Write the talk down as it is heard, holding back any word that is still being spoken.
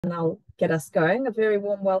And I'll get us going. A very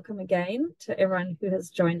warm welcome again to everyone who has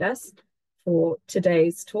joined us for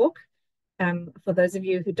today's talk. For those of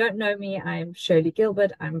you who don't know me, I'm Shirley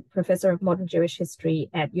Gilbert. I'm Professor of Modern Jewish History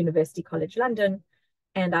at University College London,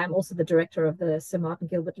 and I'm also the director of the Sir Martin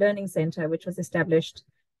Gilbert Learning Centre, which was established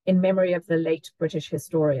in memory of the late British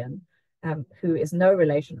historian, who is no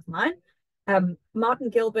relation of mine. Martin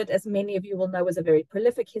Gilbert, as many of you will know, was a very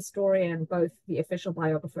prolific historian, both the official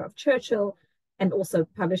biographer of Churchill and also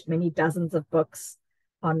published many dozens of books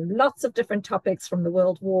on lots of different topics, from the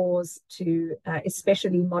world wars to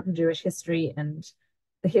especially modern Jewish history and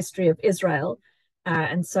the history of Israel.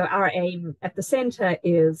 And so our aim at the center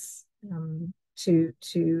is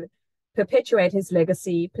to perpetuate his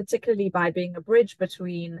legacy, particularly by being a bridge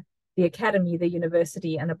between the academy, the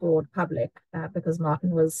university, and a broad public, because Martin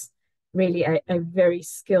was really a very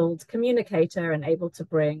skilled communicator and able to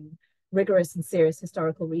bring rigorous and serious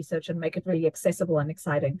historical research and make it really accessible and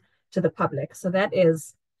exciting to the public. So that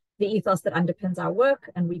is the ethos that underpins our work.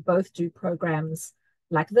 And we both do programs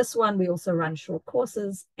like this one. We also run short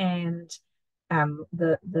courses, and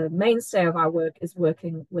the mainstay of our work is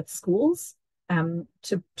working with schools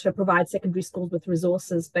to provide secondary schools with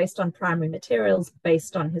resources based on primary materials,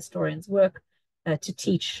 based on historians' work, to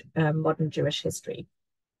teach modern Jewish history.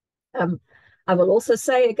 I will also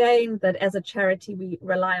say again that as a charity, we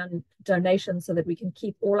rely on donations so that we can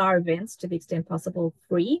keep all our events, to the extent possible,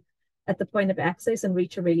 free at the point of access and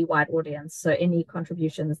reach a really wide audience. So any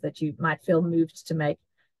contributions that you might feel moved to make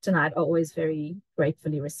tonight are always very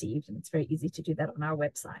gratefully received, and it's very easy to do that on our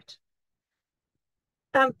website.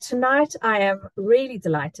 Tonight, I am really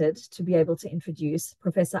delighted to be able to introduce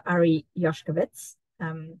Professor Ari Joskowicz,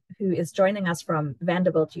 who is joining us from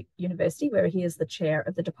Vanderbilt University, where he is the chair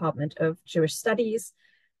of the Department of Jewish Studies.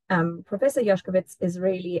 Professor Joskowicz is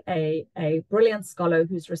really a brilliant scholar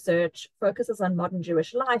whose research focuses on modern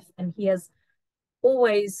Jewish life, and he has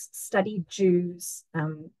always studied Jews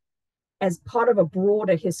as part of a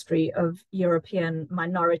broader history of European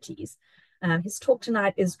minorities. His talk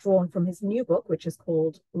tonight is drawn from his new book, which is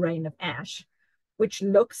called Reign of Ash, which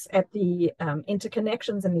looks at the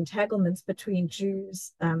interconnections and entanglements between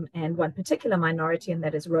Jews and one particular minority, and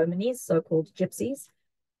that is Romanis, so-called gypsies,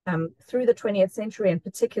 through the 20th century, and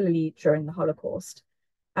particularly during the Holocaust.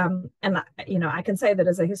 And I can say that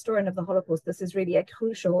as a historian of the Holocaust, this is really a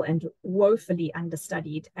crucial and woefully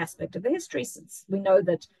understudied aspect of the history, since we know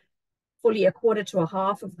that fully a quarter to a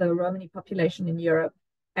half of the Romani population in Europe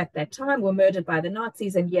at that time were murdered by the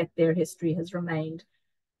Nazis, and yet their history has remained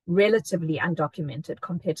relatively undocumented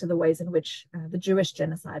compared to the ways in which the Jewish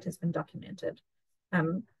genocide has been documented.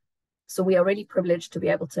 So we are really privileged to be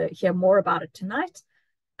able to hear more about it tonight.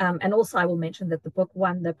 And also I will mention that the book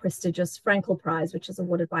won the prestigious Frankel Prize, which is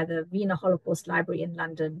awarded by the Wiener Holocaust Library in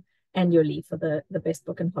London annually for the best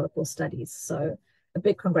book in Holocaust studies. So a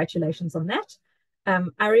big congratulations on that.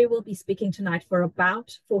 Ari will be speaking tonight for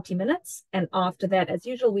about 40 minutes. And after that, as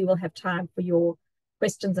usual, we will have time for your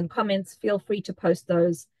questions and comments. Feel free to post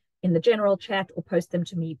those in the general chat, or post them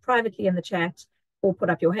to me privately in the chat, or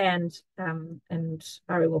put up your hand, and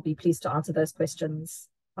Ari will be pleased to answer those questions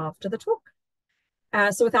after the talk.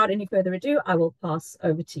 So without any further ado, I will pass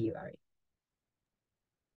over to you, Ari.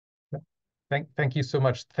 Thank you so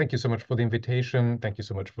much. Thank you so much for the invitation. Thank you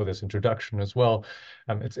so much for this introduction as well.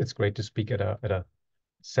 It's great to speak at a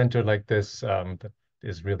center like this that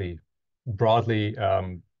is really broadly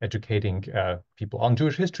educating people on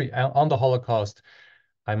Jewish history, on the Holocaust.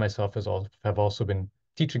 I myself have also been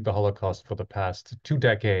teaching the Holocaust for the past 2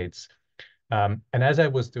 decades. And as I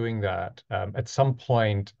was doing that, at some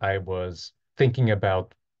point I was thinking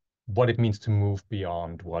about what it means to move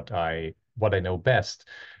beyond what I know best,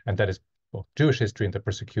 and that is Jewish history and the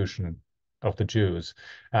persecution of the Jews.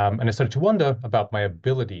 And I started to wonder about my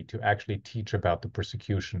ability to actually teach about the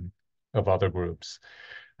persecution of other groups.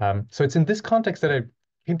 So it's in this context that I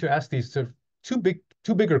came to ask these sort of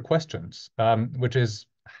two bigger questions, which is,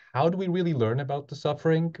 how do we really learn about the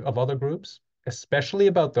suffering of other groups, especially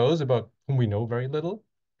about those about whom we know very little?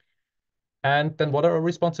 And then what are our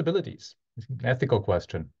responsibilities? It's an ethical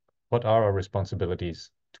question. What are our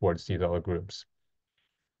responsibilities towards these other groups?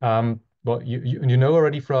 Well, you know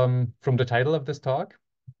already from the title of this talk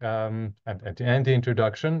and the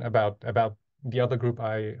introduction about the other group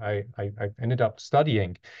I ended up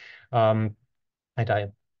studying. And I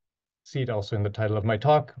see it also in the title of my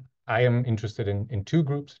talk. I am interested in 2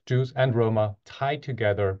 groups, Jews and Roma, tied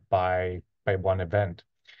together by one event.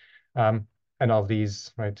 And of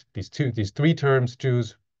these, right, these 3 terms,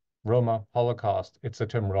 Jews, Roma, Holocaust, it's the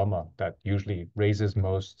term Roma that usually raises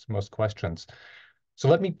most questions. So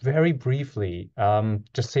let me very briefly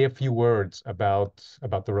just say a few words about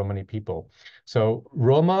the Romani people. So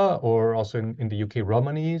Roma, or also in the UK,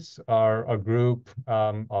 Romanis, are a group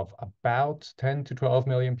of about 10 to 12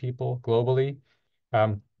 million people globally.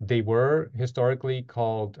 They were historically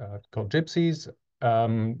called gypsies.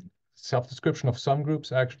 Um, Self-description of some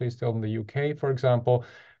groups actually still in the UK, for example.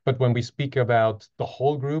 But when we speak about the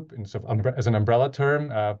whole group as an umbrella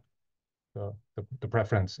term, the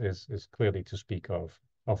preference is clearly to speak of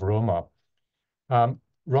Roma.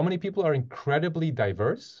 Romani people are incredibly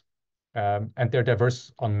diverse, and they're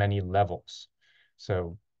diverse on many levels.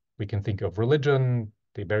 So we can think of religion.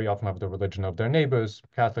 They very often have the religion of their neighbors: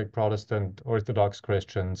 Catholic, Protestant, Orthodox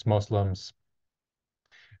Christians, Muslims.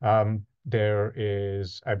 There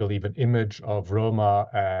is, I believe, an image of Roma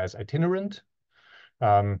as itinerant.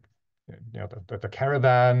 Um, the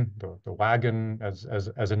caravan, the wagon as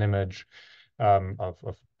an image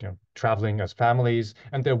of traveling as families.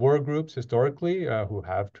 And there were groups historically who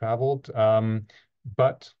have traveled,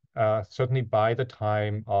 but certainly by the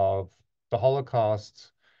time of the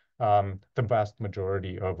Holocaust, the vast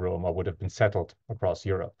majority of Roma would have been settled across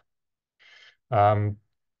Europe. Um,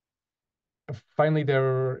 Finally,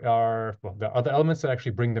 there are other elements that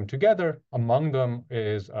actually bring them together. Among them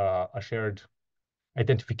is a shared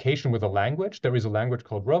identification with a language. There is a language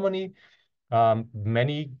called Romani.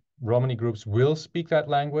 Many Romani groups will speak that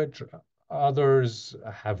language. Others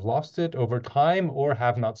have lost it over time or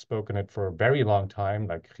have not spoken it for a very long time,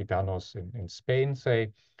 like Gitanos in Spain,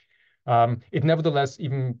 say. It nevertheless,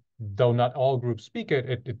 even though not all groups speak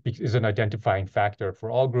it, it is an identifying factor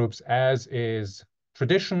for all groups, as is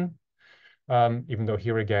tradition, even though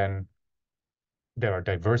here again, there are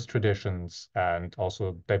diverse traditions and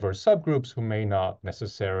also diverse subgroups who may not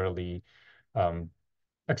necessarily um,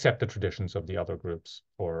 accept the traditions of the other groups,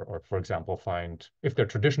 or for example, if they're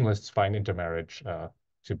traditionalists, find intermarriage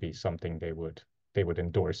to be something they would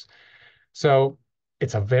endorse. So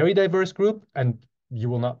it's a very diverse group, and you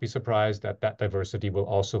will not be surprised that that diversity will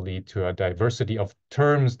also lead to a diversity of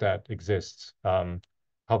terms that exists,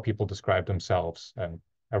 how people describe themselves. And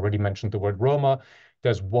I already mentioned the word Roma.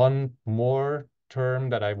 There's one more term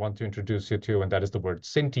that I want to introduce you to, and that is the word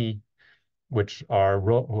Sinti, who are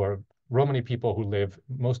Romani people who live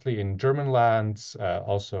mostly in German lands,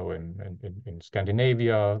 also in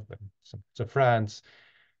Scandinavia, some France,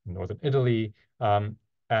 northern Italy,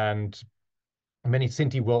 and many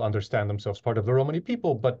Sinti will understand themselves part of the Romani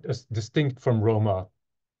people, but as distinct from Roma,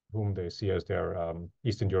 whom they see as their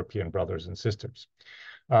Eastern European brothers and sisters.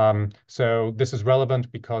 So this is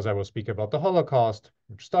relevant because I will speak about the Holocaust,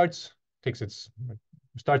 which starts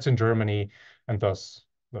in Germany, and thus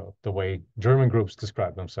the way German groups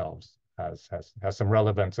describe themselves has some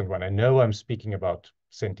relevance. And when I know I'm speaking about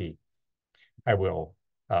Sinti, I will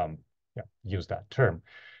use that term.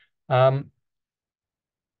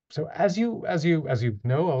 So as you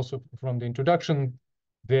know also from the introduction,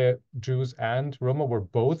 the Jews and Roma were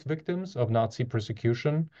both victims of Nazi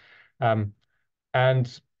persecution.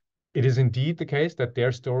 And it is indeed the case that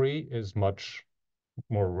their story is much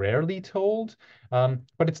more rarely told.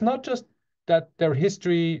 But it's not just that their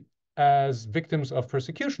history as victims of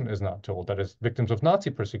persecution is not told, that is, victims of Nazi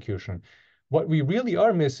persecution. What we really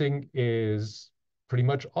are missing is pretty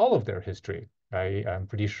much all of their history. I am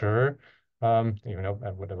pretty sure,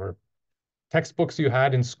 whatever textbooks you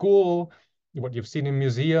had in school, what you've seen in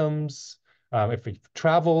museums, if you've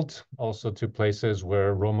traveled also to places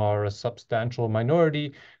where Roma are a substantial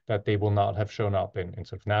minority, that they will not have shown up in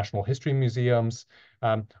sort of national history museums.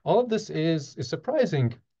 All of this is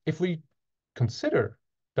surprising if we consider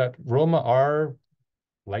that Roma are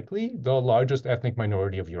likely the largest ethnic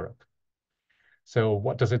minority of Europe. So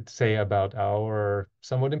what does it say about our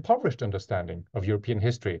somewhat impoverished understanding of European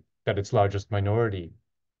history, that its largest minority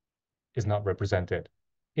is not represented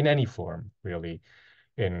in any form, really,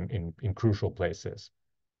 in crucial places?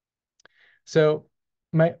 So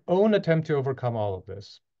my own attempt to overcome all of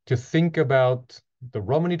this, to think about the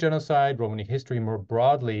Romani genocide, Romani history more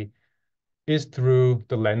broadly, is through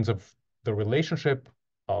the lens of the relationship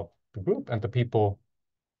of the group and the people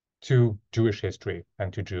to Jewish history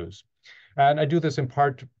and to Jews. And I do this in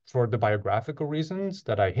part for the biographical reasons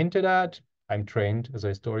that I hinted at. I'm trained as a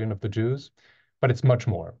historian of the Jews, but it's much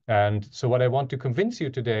more. And so what I want to convince you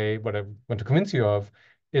today, what I want to convince you of,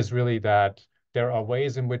 is really that there are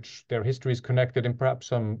ways in which their history is connected in perhaps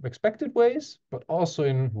some expected ways, but also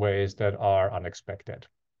in ways that are unexpected.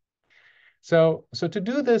 So to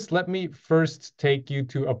do this, let me first take you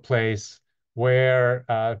to a place where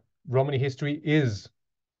Romani history is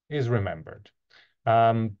remembered.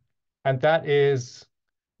 And that is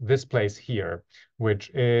this place here, which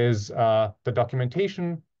is the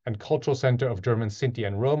Documentation and Cultural Center of German Sinti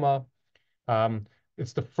and Roma.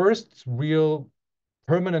 It's the first real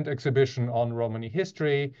permanent exhibition on Romani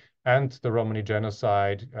history and the Romani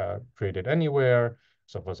genocide created anywhere.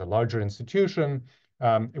 So it was a larger institution.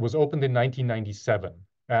 It was opened in 1997.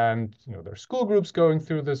 And there are school groups going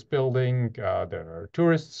through this building. There are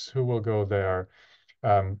tourists who will go there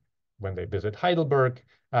when they visit Heidelberg.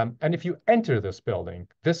 And if you enter this building,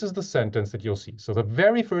 this is the sentence that you'll see. So the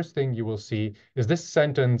very first thing you will see is this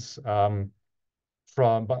sentence by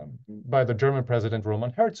the German president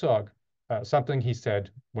Roman Herzog, something he said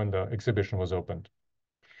when the exhibition was opened.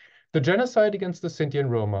 The genocide against the Sinti and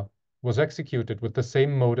Roma was executed with the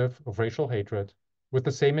same motive of racial hatred, with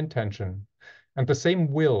the same intention, and the same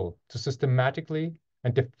will to systematically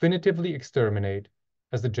and definitively exterminate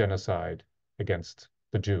as the genocide against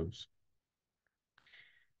the Jews.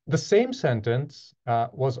 The same sentence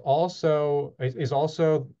is also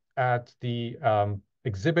at the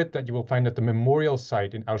exhibit that you will find at the memorial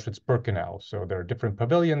site in Auschwitz-Birkenau. So there are different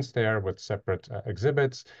pavilions there with separate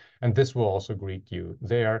exhibits, and this will also greet you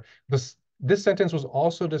there. This sentence was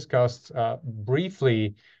also discussed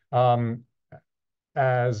briefly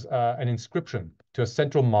as an inscription to a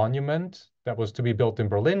central monument that was to be built in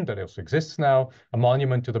Berlin, that also exists now, a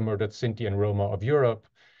monument to the murdered Sinti and Roma of Europe.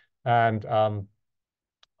 And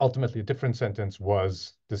ultimately, a different sentence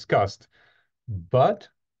was discussed. But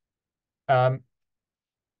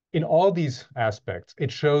in all these aspects,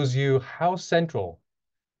 it shows you how central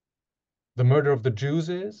the murder of the Jews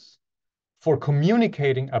is for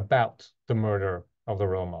communicating about the murder of the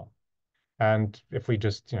Roma. And if we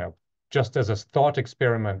just as a thought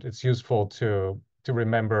experiment, it's useful to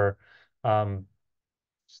remember to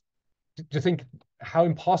think how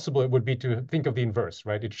impossible it would be to think of the inverse,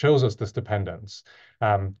 right? It shows us this dependence.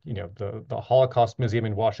 The Holocaust Museum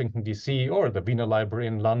in Washington, D.C., or the Wiener Library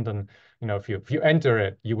in London, if you enter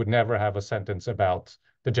it, you would never have a sentence about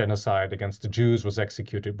the genocide against the Jews was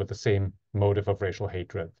executed with the same motive of racial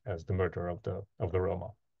hatred as the murder of the Roma.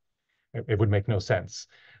 It would make no sense.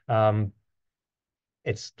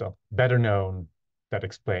 It's the better known that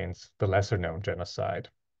explains the lesser known genocide.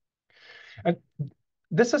 And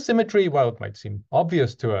this asymmetry, while it might seem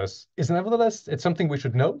obvious to us, is nevertheless, it's something we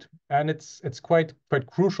should note, and it's quite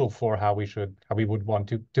crucial for how we would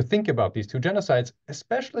want to think about these two genocides,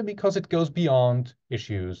 especially because it goes beyond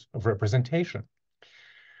issues of representation.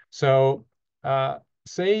 So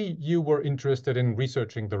say you were interested in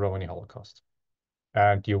researching the Romani Holocaust,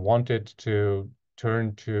 and you wanted to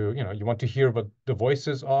turn to, you want to hear about the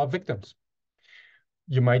voices of victims.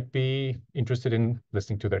 You might be interested in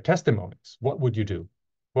listening to their testimonies. What would you do?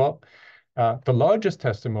 Well, the largest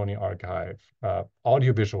testimony archive,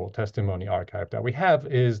 audiovisual testimony archive that we have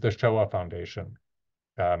is the Shoah Foundation.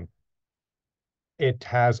 It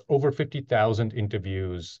has over 50,000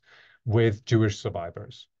 interviews with Jewish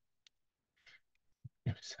survivors.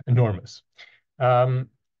 It's enormous.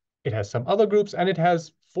 It has some other groups, and it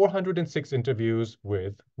has 406 interviews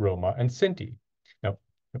with Roma and Sinti. Now,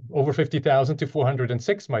 over 50,000 to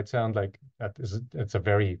 406 might sound like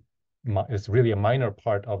it's really a minor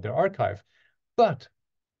part of their archive. But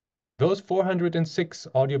those 406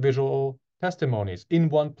 audiovisual testimonies in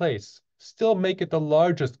one place still make it the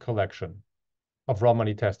largest collection of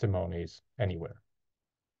Romani testimonies anywhere.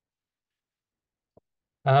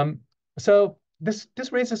 So this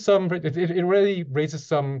raises it really raises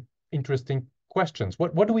some interesting questions.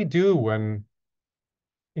 What do we do when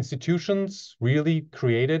institutions really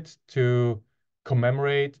created to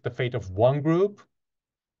commemorate the fate of one group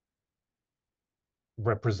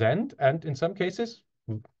represent, and in some cases,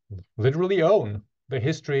 literally own the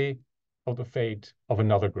history of the fate of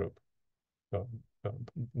another group,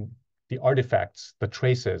 the artifacts, the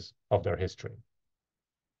traces of their history?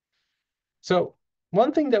 So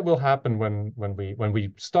one thing that will happen when we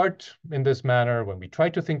start in this manner, when we try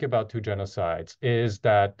to think about two genocides, is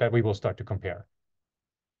that we will start to compare.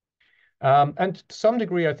 And to some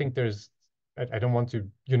degree, I think I don't want to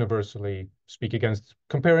universally speak against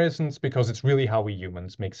comparisons, because it's really how we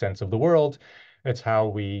humans make sense of the world. It's how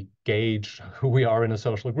we gauge who we are in a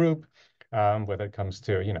social group, whether it comes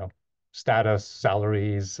to, status,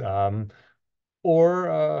 salaries,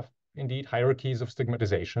 or indeed hierarchies of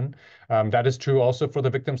stigmatization. That is true also for the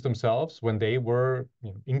victims themselves. When they were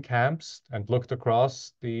in camps and looked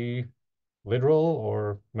across the literal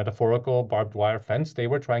or metaphorical barbed wire fence, they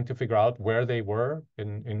were trying to figure out where they were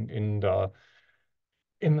in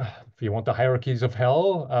if you want, the hierarchies of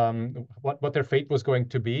hell, what their fate was going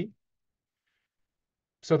to be.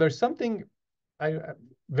 So there's something I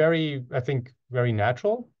think very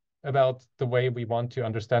natural about the way we want to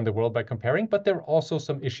understand the world by comparing, but there are also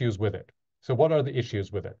some issues with it. So what are the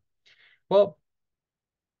issues with it? Well,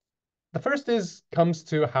 the first comes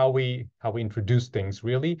to how we introduce things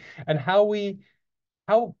really, and how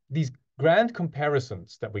these grand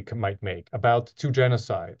comparisons that we might make about two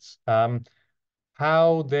genocides,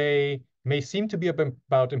 how they may seem to be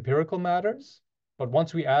about empirical matters, but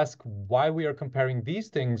once we ask why we are comparing these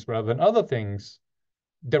things rather than other things,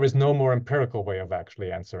 there is no more empirical way of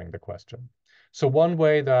actually answering the question. So one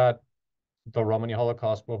way that the Romani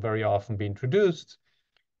Holocaust will very often be introduced,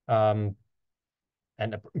 and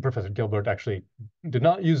Professor Gilbert actually did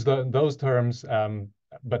not use those terms,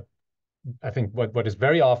 but I think what is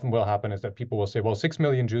very often will happen is that people will say, well, 6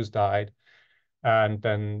 million Jews died, and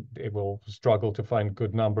then it will struggle to find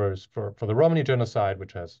good numbers for the Romani genocide,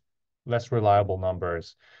 which has less reliable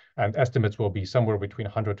numbers. And estimates will be somewhere between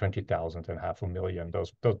 120,000 and 500,000.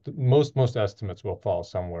 Those most estimates will fall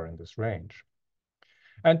somewhere in this range.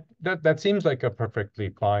 And that seems like a perfectly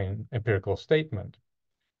fine empirical statement.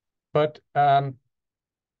 But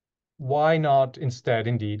why not instead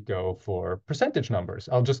indeed go for percentage numbers?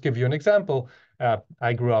 I'll just give you an example.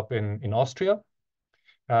 I grew up in Austria.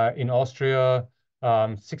 In Austria,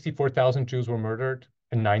 64,000 Jews were murdered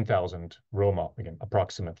and 9,000 Roma, again,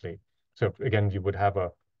 approximately. So again, you would have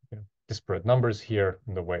disparate numbers here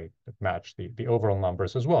in the way that match the overall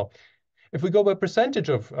numbers as well. If we go by percentage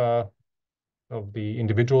of the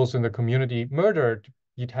individuals in the community murdered,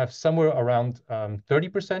 you'd have somewhere around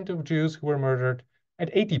 30% of Jews who were murdered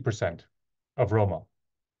and 80% of Roma.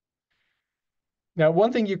 Now,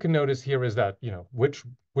 one thing you can notice here is that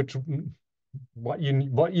what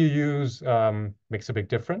you use makes a big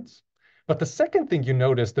difference. But the second thing you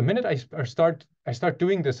notice the minute I start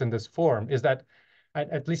doing this in this form is that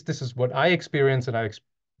at least this is what I experience, and I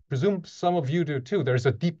presume some of you do too. There's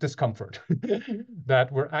a deep discomfort that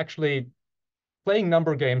we're actually playing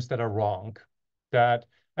number games that are wrong. And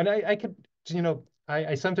I could,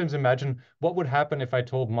 I sometimes imagine what would happen if I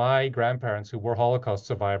told my grandparents who were Holocaust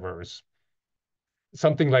survivors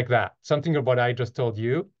something like that, something of what I just told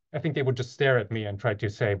you. I think they would just stare at me and try to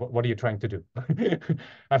say, "What are you trying to do?" I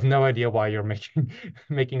have no idea why you're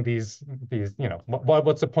making these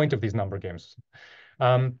what's the point of these number games?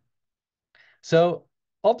 So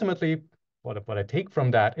ultimately, what I take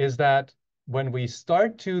from that is that when we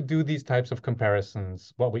start to do these types of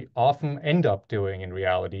comparisons, what we often end up doing in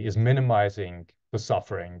reality is minimizing the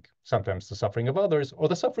suffering, sometimes the suffering of others, or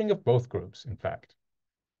the suffering of both groups, in fact.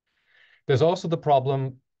 There's also the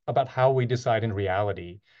problem about how we decide in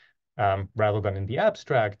reality, rather than in the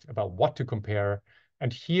abstract, about what to compare.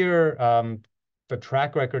 And here, the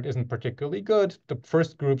track record isn't particularly good. The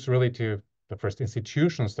first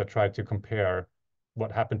institutions that tried to compare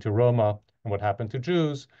what happened to Roma and what happened to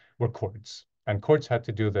Jews were courts. And courts had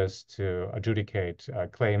to do this to adjudicate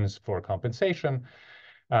claims for compensation.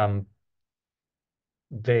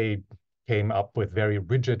 They came up with very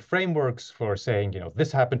rigid frameworks for saying,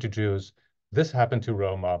 this happened to Jews, this happened to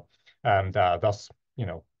Roma, and thus,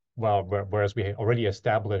 well, whereas we already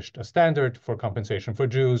established a standard for compensation for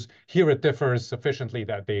Jews, here it differs sufficiently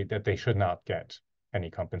that they should not get any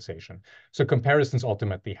compensation. So comparisons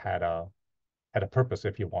ultimately had a purpose,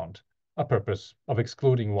 if you want, a purpose of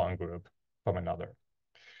excluding one group from another.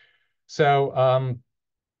 So,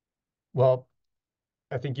 well,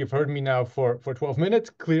 I think you've heard me now for 12 minutes.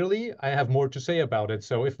 Clearly, I have more to say about it.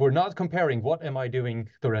 So if we're not comparing, what am I doing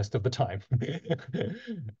the rest of the time?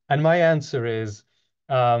 And my answer is,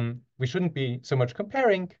 we shouldn't be so much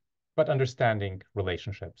comparing, but understanding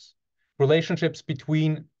relationships. Relationships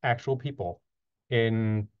between actual people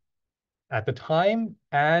at the time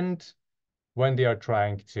and when they are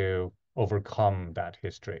trying to overcome that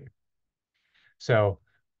history. So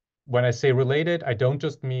when I say related, I don't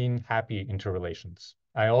just mean happy interrelations.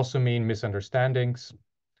 I also mean misunderstandings,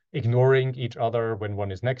 ignoring each other when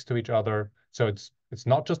one is next to each other. So it's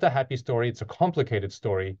not just a happy story, it's a complicated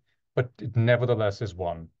story, but it nevertheless is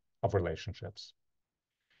one of relationships.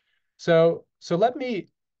 So let me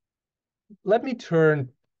turn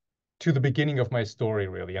to the beginning of my story,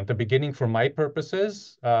 really. And the beginning for my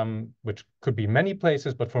purposes, which could be many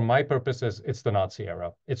places, but for my purposes, it's the Nazi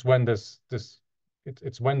era. It's when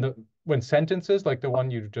when sentences like the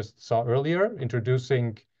one you just saw earlier,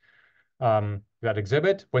 introducing that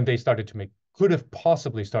exhibit, when they could have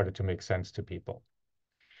possibly started to make sense to people.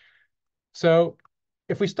 So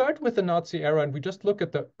if we start with the Nazi era and we just look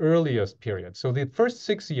at the earliest period, so the first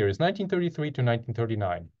 6 years, 1933 to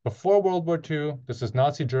 1939, before World War II, this is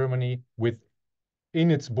Nazi Germany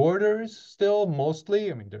within its borders still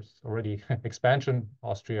mostly. I mean, there's already expansion,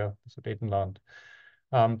 Austria, Sudetenland.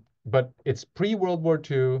 but it's pre-World War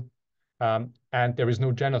II, and there is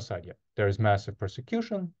no genocide yet. There is massive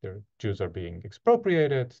persecution. Jews are being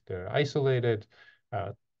expropriated. They're isolated.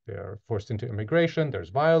 They're forced into immigration. There's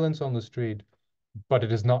violence on the street, but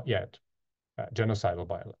it is not yet genocidal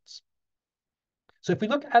violence. So if we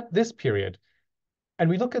look at this period and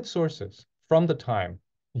we look at sources from the time,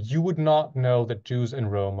 you would not know that Jews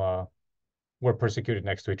and Roma were persecuted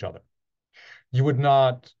next to each other. You would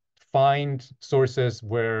not find sources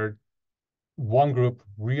where one group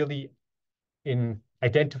really in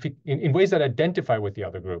ways that identify with the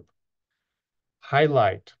other group,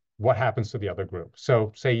 highlight what happens to the other group.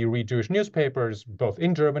 So say you read Jewish newspapers, both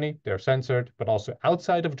in Germany, they're censored, but also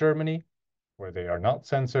outside of Germany, where they are not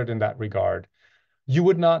censored in that regard. You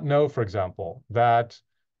would not know, for example, that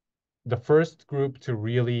the first group to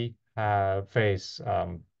really face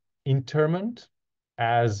internment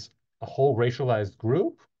as a whole racialized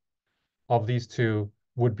group of these two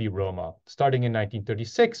would be Roma, starting in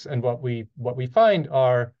 1936. And what we find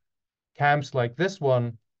are camps like this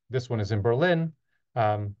one. This one is in Berlin,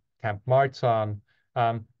 Camp Marzahn.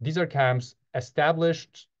 These are camps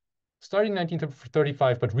established starting in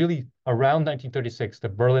 1935, but really around 1936. The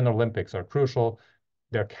Berlin Olympics are crucial.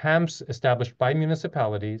 They're camps established by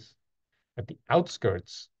municipalities at the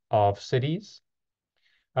outskirts of cities,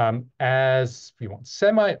 as, if you want,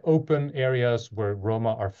 semi-open areas where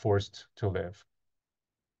Roma are forced to live.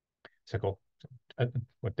 So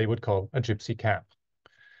what they would call a gypsy camp.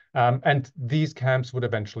 And these camps would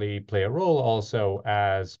eventually play a role also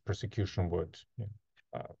as persecution would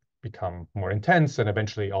become more intense and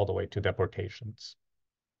eventually all the way to deportations.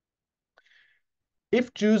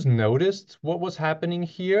 If Jews noticed what was happening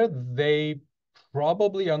here, they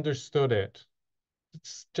probably understood it.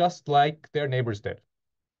 It's just like their neighbors did.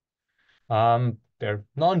 Their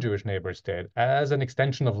non-Jewish neighbors did, as an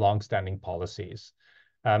extension of long-standing policies.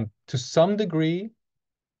 To some degree,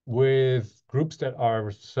 with groups that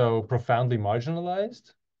are so profoundly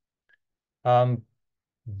marginalized,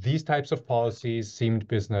 these types of policies seemed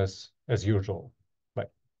business as usual,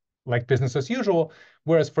 like business as usual.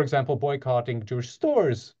 Whereas, for example, boycotting Jewish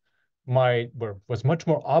stores was much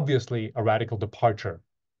more obviously a radical departure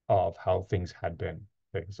of how things had been.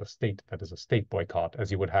 That is a state boycott,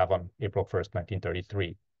 as you would have on April 1st,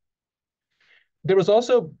 1933. There was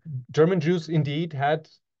also, German Jews indeed had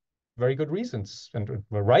very good reasons and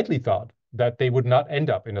were rightly thought that they would not end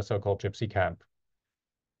up in a so-called gypsy camp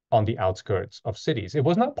on the outskirts of cities. It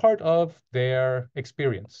was not part of their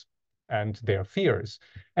experience and their fears.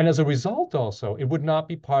 And as a result also, it would not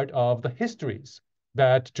be part of the histories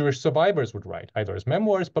that Jewish survivors would write, either as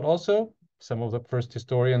memoirs, but also some of the first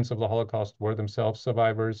historians of the Holocaust were themselves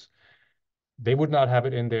survivors. They would not have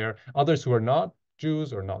it in there. Others who are not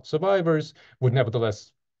Jews or not survivors would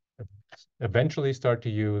nevertheless eventually start to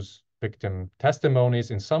use victim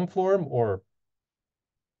testimonies in some form, or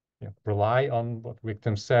rely on what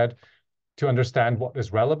victims said to understand what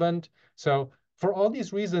is relevant. So for all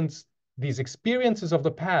these reasons, these experiences of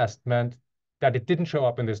the past meant that it didn't show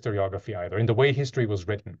up in the historiography either, in the way history was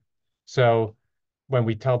written. So when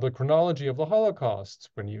we tell the chronology of the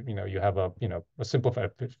Holocaust, when you have a simple,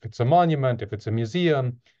 if it's a monument, if it's a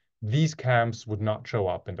museum, these camps would not show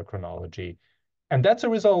up in the chronology. And that's a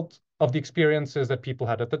result of the experiences that people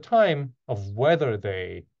had at the time of whether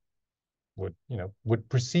they would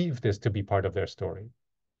perceive this to be part of their story.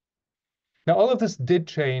 Now, all of this did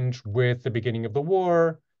change with the beginning of the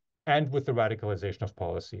war and with the radicalization of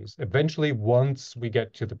policies. Eventually, once we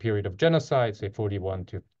get to the period of genocide, say 41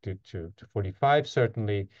 to 45,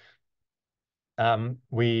 certainly,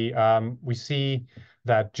 we see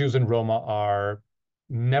that Jews and Roma are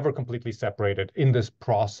never completely separated in this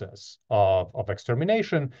process of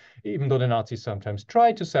extermination. Even though the Nazis sometimes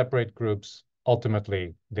tried to separate groups,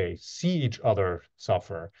 ultimately they see each other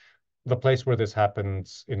suffer. The place where this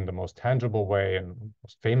happens in the most tangible way and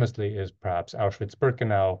most famously is perhaps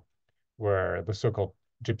Auschwitz-Birkenau, where the so-called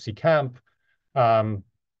gypsy camp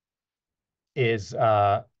is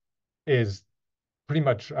pretty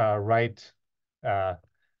much right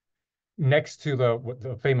next to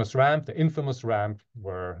the famous ramp, the infamous ramp,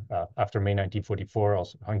 where after May 1944,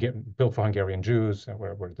 also built for Hungarian Jews,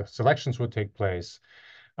 where the selections would take place.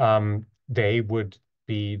 They would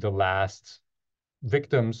be the last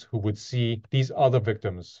victims who would see these other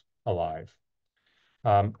victims alive.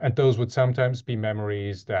 And those would sometimes be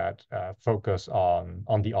memories that focus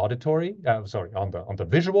on the auditory, on the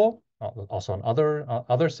visual, also on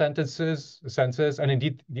other senses, and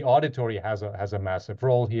indeed the auditory has a massive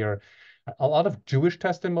role here. A lot of Jewish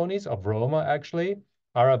testimonies of Roma actually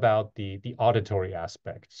are about the auditory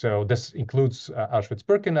aspect. So this includes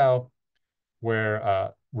Auschwitz-Birkenau,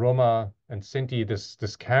 where Roma and Sinti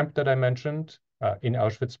this camp that I mentioned in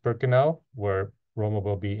Auschwitz-Birkenau, where Roma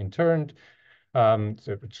will be interned,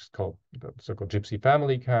 which is called the so-called Gypsy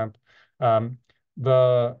Family Camp.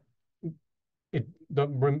 The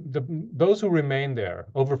those who remain there,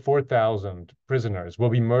 over 4,000 prisoners, will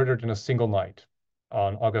be murdered in a single night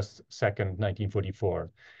on August 2nd, 1944.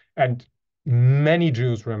 And many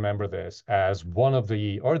Jews remember this as one of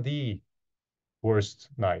the worst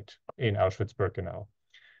night in Auschwitz-Birkenau.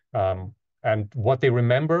 And what they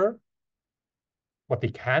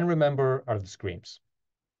can remember are the screams.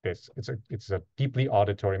 It's a deeply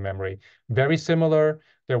auditory memory. Very similar,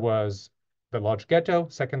 there was the large ghetto,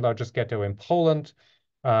 second largest ghetto in Poland,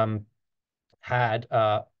 had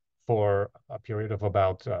for a period of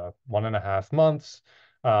about 1.5 months,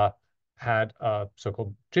 had a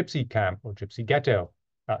so-called gypsy camp or gypsy ghetto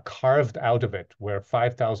carved out of it, where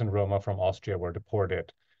 5,000 Roma from Austria were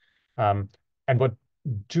deported. And what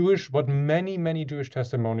many Jewish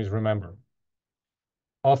testimonies remember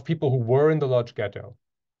of people who were in the Lodz ghetto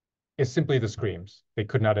is simply the screams. They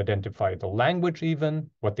could not identify the language even.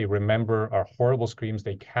 What they remember are horrible screams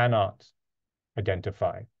they cannot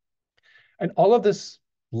identify. And all of this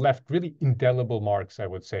left really indelible marks, I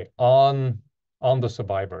would say, on the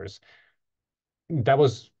survivors. That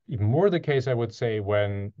was even more the case, I would say,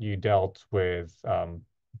 when you dealt with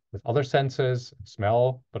other senses,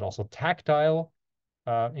 smell, but also tactile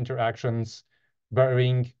interactions,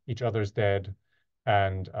 burying each other's dead,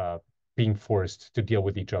 and being forced to deal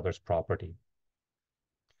with each other's property.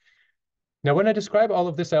 Now, when I describe all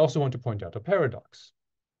of this, I also want to point out a paradox.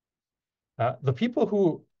 The people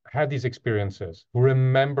who had these experiences, who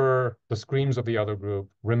remember the screams of the other group,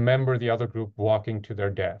 remember the other group walking to their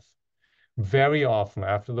death, very often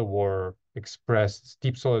after the war expressed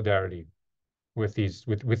deep solidarity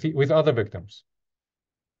with other victims.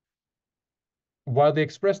 While they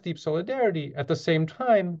expressed deep solidarity, at the same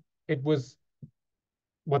time, it was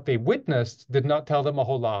what they witnessed did not tell them a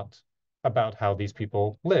whole lot about how these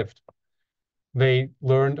people lived. They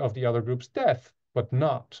learned of the other group's death, but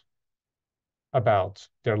not about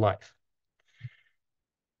their life.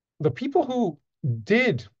 The people who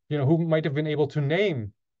did, who might have been able to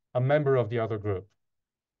name a member of the other group,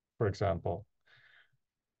 for example,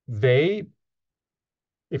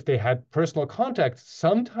 if they had personal contact,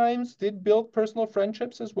 sometimes did build personal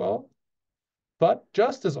friendships as well, but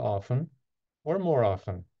just as often, or more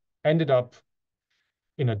often, ended up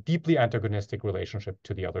in a deeply antagonistic relationship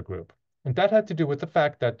to the other group. And that had to do with the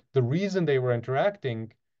fact that the reason they were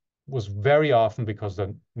interacting was very often because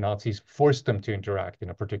the Nazis forced them to interact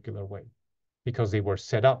in a particular way, because they were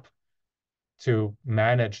set up to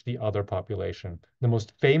manage the other population. The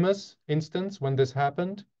most famous instance when this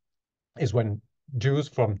happened is when Jews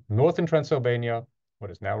from northern Transylvania,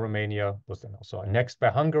 what is now Romania, was then also annexed by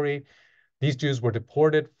Hungary. These Jews were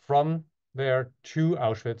deported from there to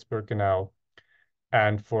Auschwitz-Birkenau,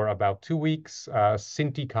 and for about 2 weeks,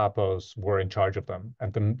 Sinti capos were in charge of them.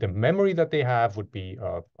 And the memory that they have would be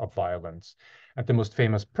of violence. And the most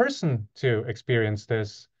famous person to experience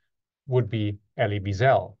this would be Elie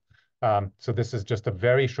Wiesel. So this is just a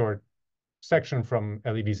very short section from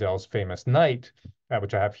Elie Wiesel's famous Night,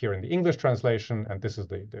 which I have here in the English translation. And this is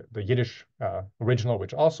the Yiddish original,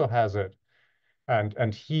 which also has it.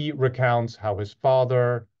 And he recounts how his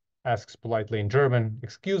father asks politely in German,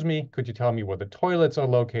 "Excuse me, could you tell me where the toilets are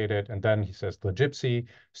located?" And then he says the gypsy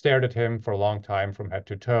stared at him for a long time from head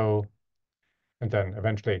to toe. And then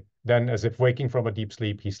eventually, as if waking from a deep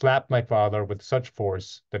sleep, he slapped my father with such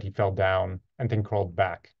force that he fell down and then crawled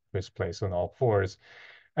back to his place on all fours.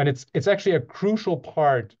 And it's actually a crucial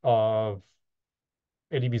part of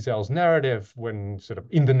Elie Wiesel's narrative, when sort of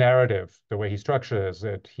in the narrative, the way he structures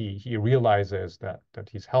it, he realizes that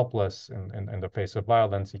he's helpless in the face of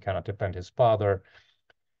violence. He cannot defend his father.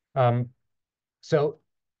 So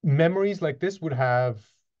memories like this would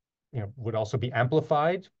also be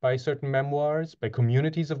amplified by certain memoirs, by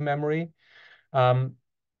communities of memory.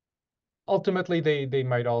 Ultimately, they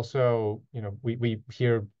might also, we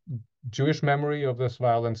hear Jewish memory of this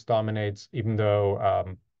violence dominates, even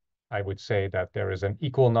though I would say that there is an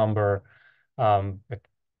equal number.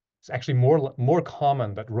 It's actually more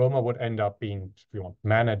common that Roma would end up being,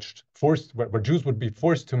 managed, forced, where Jews would be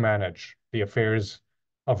forced to manage the affairs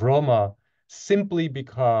of Roma, simply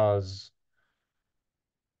because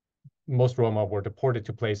most Roma were deported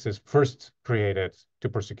to places first created to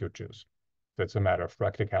persecute Jews. That's a matter of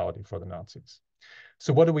practicality for the Nazis.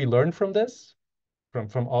 So what do we learn from this?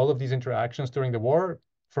 From all of these interactions during the war?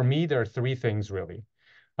 For me, there are 3 things really.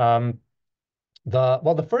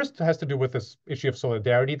 The first has to do with this issue of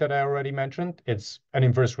solidarity that I already mentioned. It's an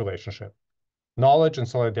inverse relationship. Knowledge and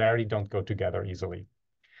solidarity don't go together easily.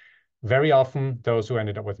 Very often, those who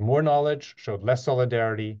ended up with more knowledge showed less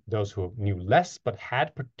solidarity. Those who knew less but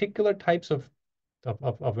had particular types of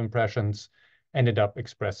impressions ended up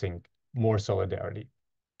expressing more solidarity.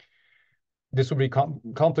 This would be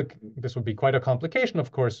this would be quite a complication,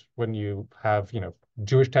 of course, when you have,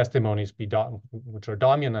 Jewish testimonies which are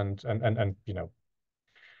dominant, and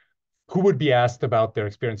who would be asked about their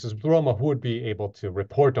experiences with Roma, who would be able to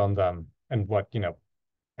report on them, and what,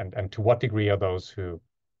 and to what degree are those who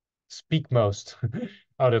speak most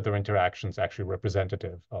out of their interactions actually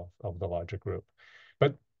representative of the larger group.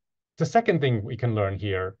 But the second thing we can learn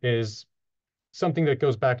here is something that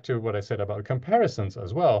goes back to what I said about comparisons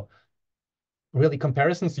as well. Really,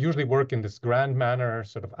 comparisons usually work in this grand manner,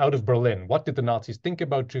 sort of out of Berlin. What did the Nazis think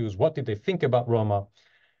about Jews? What did they think about Roma?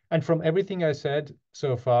 And from everything I said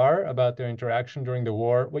so far about their interaction during the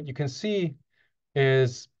war, what you can see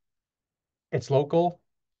is it's local.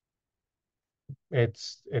 There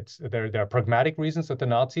are pragmatic reasons that the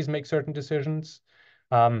Nazis make certain decisions.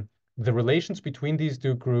 The relations between these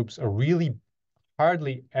two groups are really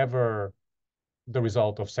hardly ever the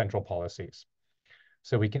result of central policies.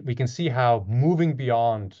 So we can see how moving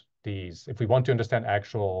beyond these, if we want to understand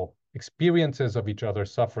actual experiences of each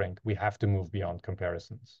other's suffering, we have to move beyond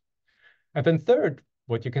comparisons. And then third,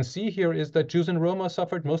 what you can see here is that Jews and Roma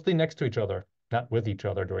suffered mostly next to each other, not with each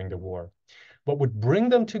other during the war. What would bring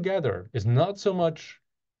them together is not so much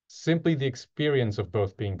simply the experience of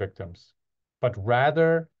both being victims, but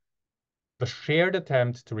rather the shared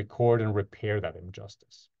attempt to record and repair that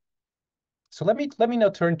injustice. So let me now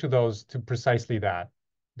turn to precisely that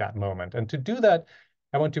moment. And to do that,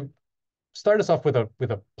 I want to start us off with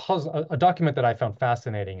a document that I found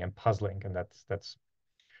fascinating and puzzling, and that's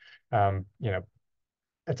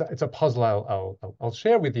it's a puzzle I'll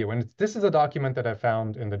share with you. And this is a document that I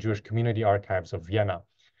found in the Jewish Community Archives of Vienna.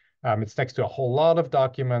 It's next to a whole lot of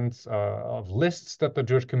documents of lists that the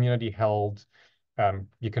Jewish community held.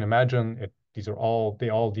 You can imagine they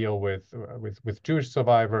all deal with Jewish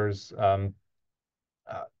survivors.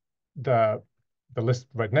 The list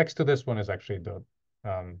right next to this one is actually the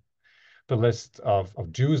list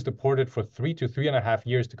of Jews deported for 3 to 3.5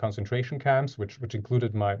 years to concentration camps, which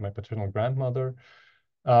included my paternal grandmother.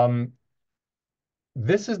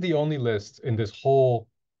 This is the only list in this whole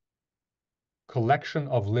collection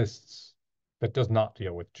of lists that does not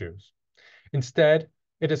deal with Jews. Instead,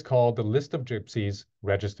 it is called the List of Gypsies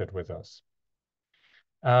Registered with Us.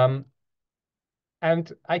 And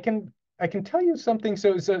I can tell you something.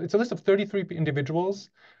 So it's a list of 33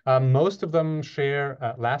 individuals. Most of them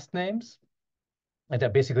share last names. And they're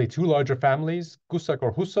basically two larger families, Gusak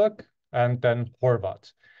or Husak, and then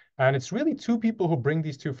Horvat. And it's really two people who bring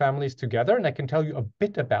these two families together, and I can tell you a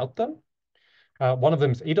bit about them. One of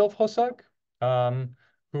them is Adolf Husak,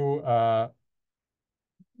 who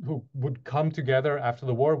would come together after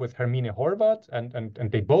the war with Hermine Horvat,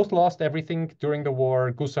 and they both lost everything during the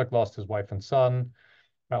war. Gusak lost his wife and son.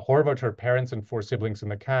 Horvat, her parents and 4 siblings in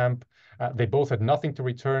the camp. They both had nothing to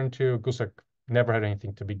return to. Gusak never had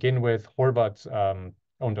anything to begin with. Horvat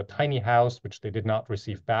owned a tiny house, which they did not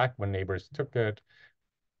receive back when neighbors took it.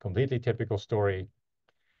 Completely typical story.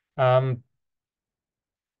 In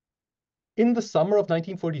the summer of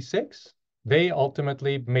 1946, they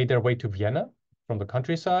ultimately made their way to Vienna from the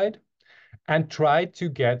countryside and tried to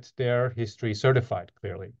get their history certified,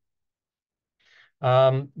 clearly.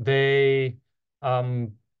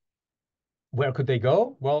 Where could they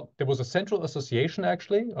go? Well, there was a central association,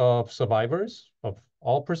 actually, of survivors of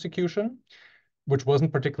all persecution, which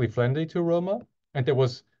wasn't particularly friendly to Roma. And there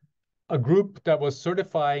was a group that was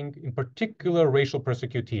certifying, in particular, racial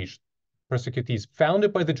persecutees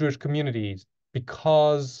founded by the Jewish communities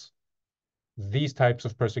because these types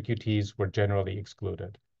of persecutees were generally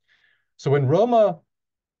excluded. So when Roma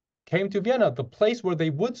came to Vienna, the place where they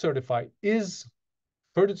would certify is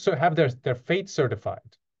to have their fate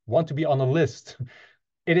certified, want to be on a list.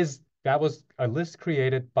 That was a list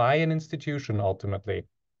created by an institution, ultimately,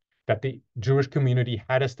 that the Jewish community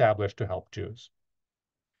had established to help Jews.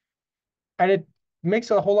 And it makes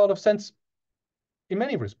a whole lot of sense in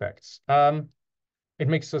many respects. It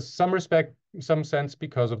makes some sense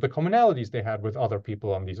because of the commonalities they had with other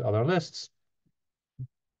people on these other lists.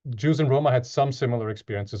 Jews and Roma had some similar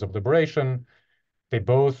experiences of liberation. They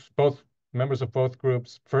both members of both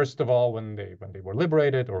groups, first of all, when they were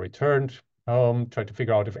liberated or returned home, tried to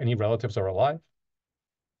figure out if any relatives are alive.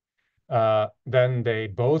 Then they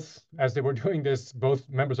both, as they were doing this, both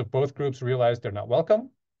members of both groups realized they're not welcome.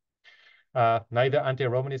 Neither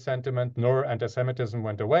anti-Romani sentiment nor anti-Semitism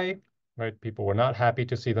went away, right? People were not happy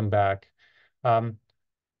to see them back.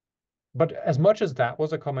 But as much as that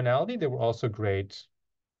was a commonality, there were also great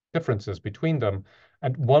differences between them.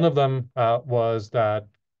 And one of them was that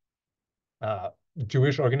uh,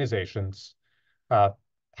 Jewish organizations uh,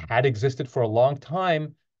 had existed for a long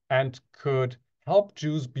time and could help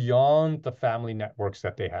Jews beyond the family networks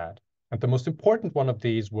that they had. And the most important one of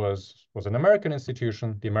these was an American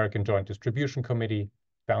institution, the American Joint Distribution Committee,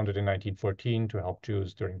 founded in 1914 to help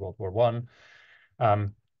Jews during World War I,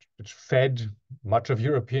 which fed much of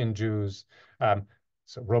European Jews.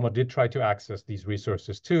 So Roma did try to access these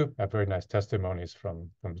resources too. I have very nice testimonies from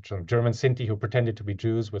German Sinti who pretended to be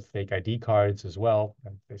Jews with fake ID cards as well.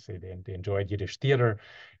 And they say they enjoyed Yiddish theater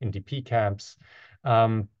in DP camps.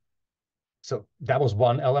 So that was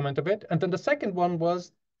one element of it. And then the second one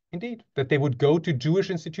was, indeed, that they would go to Jewish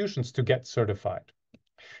institutions to get certified.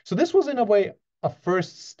 So this was, in a way, a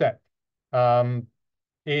first step in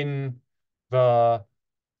the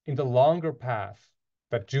longer path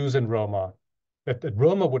that Jews and Roma, that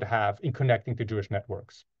Roma would have in connecting to Jewish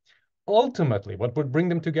networks. Ultimately, what would bring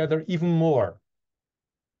them together even more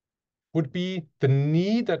would be the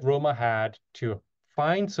need that Roma had to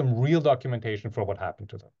find some real documentation for what happened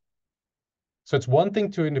to them. So it's one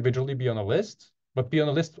thing to individually be on a list, but be on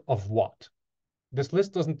a list of what? This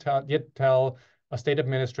list doesn't yet tell a state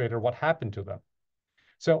administrator what happened to them.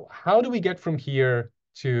 So how do we get from here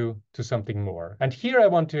to something more? And here I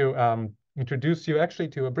want to introduce you actually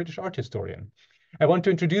to a British art historian. I want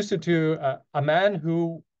to introduce you to a man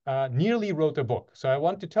who nearly wrote a book. So I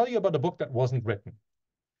want to tell you about a book that wasn't written.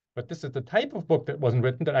 But this is the type of book that wasn't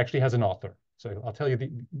written that actually has an author. So I'll tell you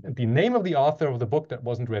the name of the author of the book that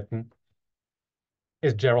wasn't written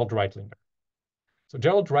is Gerald Reitlinger. So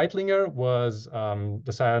Gerald Reitlinger was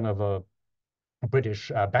the scion of a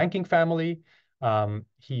British banking family.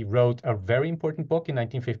 He wrote a very important book in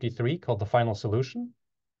 1953 called The Final Solution,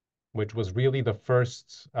 which was really the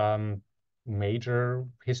first major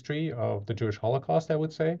history of the Jewish Holocaust, I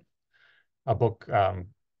would say. A book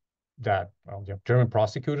that German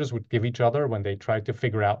prosecutors would give each other when they tried to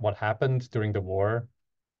figure out what happened during the war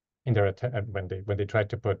in their when they tried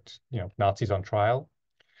to put Nazis on trial.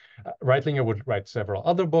 Reitlinger would write several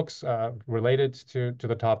other books related to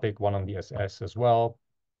the topic, one on the SS as well.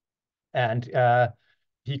 And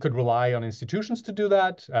he could rely on institutions to do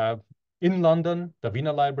that. In London, the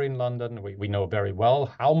Wiener Library in London, we know very well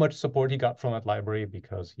how much support he got from that library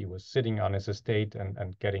because he was sitting on his estate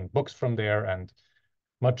and getting books from there. And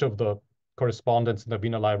much of the correspondence in the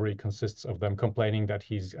Wiener Library consists of them complaining that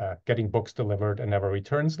he's getting books delivered and never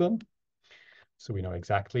returns them. So we know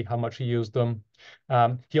exactly how much he used them.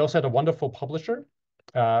 He also had a wonderful publisher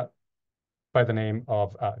by the name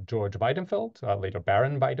of George Weidenfeld, later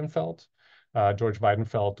Baron Weidenfeld. George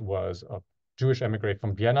Weidenfeld was a Jewish emigre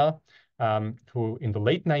from Vienna who in the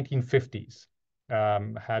late 1950s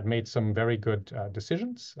had made some very good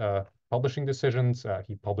decisions, publishing decisions.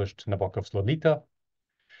 He published Nabokov's Lolita,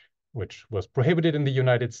 which was prohibited in the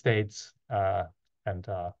United States and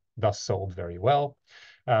thus sold very well.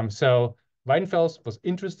 So Weidenfeld was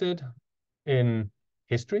interested in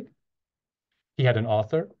history. He had an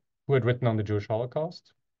author who had written on the Jewish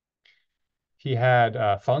Holocaust. He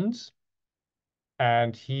had funds,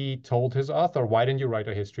 and he told his author, why didn't you write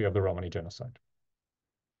a history of the Romani genocide?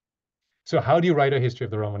 So how do you write a history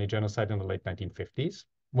of the Romani genocide in the late 1950s?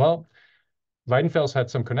 Well, Weidenfels had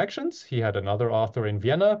some connections. He had another author in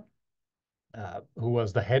Vienna who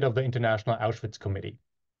was the head of the International Auschwitz Committee,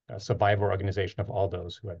 a survivor organization of all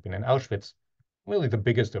those who had been in Auschwitz, really the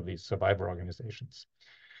biggest of these survivor organizations.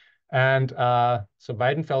 And so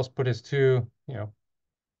Weidenfels put his two,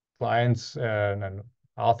 clients and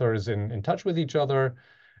authors in touch with each other,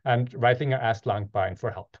 and Reitlinger asked Langbein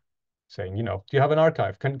for help, saying, do you have an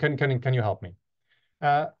archive? Can you help me?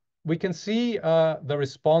 We can see the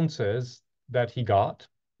responses that he got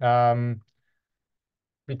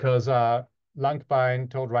because Langbein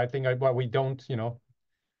told Reitlinger, well, we don't,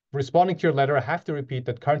 responding to your letter, I have to repeat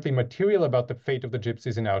that currently material about the fate of the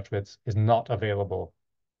gypsies in Auschwitz is not available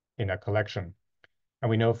in a collection. And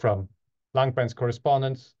we know from Langbein's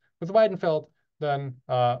correspondence with Weidenfeld, then,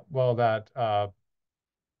 that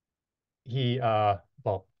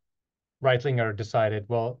Reitlinger decided,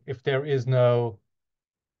 well, if there is no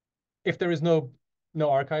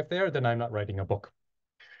archive there, then I'm not writing a book.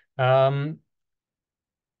 Langbein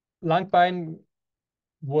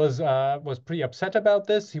was pretty upset about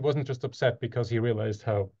this. He wasn't just upset because he realized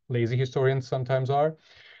how lazy historians sometimes are.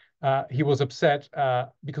 He was upset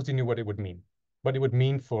because he knew what it would mean. What it would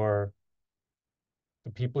mean for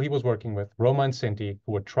the people he was working with, Roma and Sinti,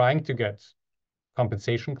 who were trying to get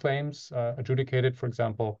compensation claims adjudicated, for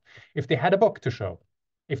example, if they had a book to show,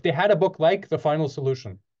 if they had a book like The Final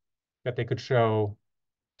Solution, that they could show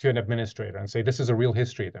to an administrator and say, this is a real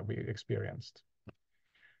history that we experienced.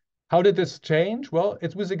 How did this change? Well,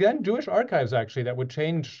 it was, again, Jewish archives, actually, that would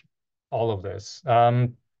change all of this,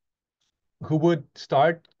 who would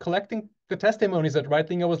start collecting the testimonies that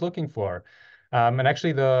Reitlinger was looking for. And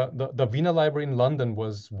actually, the Wiener Library in London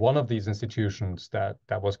was one of these institutions that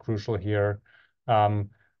was crucial here.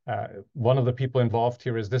 One of the people involved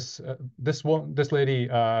here is this lady,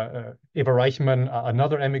 Eva Reichmann,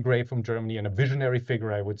 another emigre from Germany and a visionary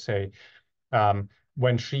figure, I would say.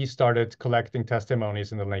 When she started collecting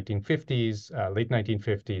testimonies in the 1950s, late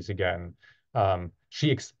 1950s again, she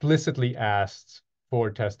explicitly asked for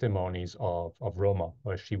testimonies of Roma,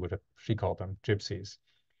 or she called them gypsies.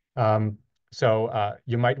 So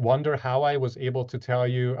you might wonder how I was able to tell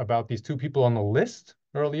you about these two people on the list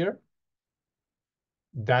earlier.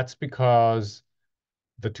 That's because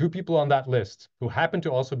the two people on that list, who happened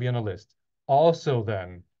to also be on a list, also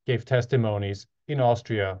then gave testimonies in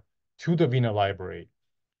Austria to the Wiener Library.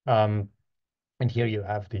 And here you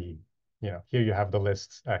have the, here you have the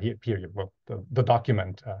lists. The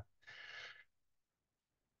document.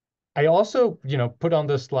 I also, put on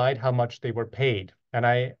the slide how much they were paid, and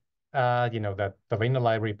that the Wiener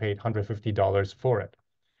Library paid $150 for it.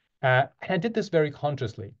 And I did this very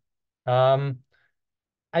consciously.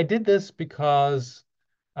 I did this because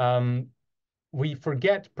we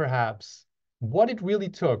forget perhaps what it really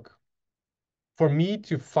took for me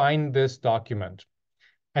to find this document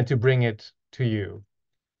and to bring it to you.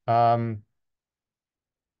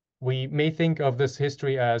 We may think of this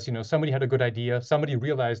history as, somebody had a good idea, somebody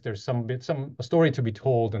realized there's a story to be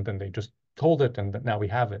told, and then they just told it, and now we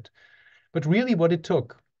have it. But really what it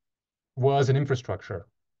took was an infrastructure.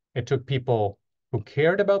 It took people who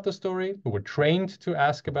cared about the story, who were trained to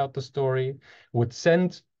ask about the story, would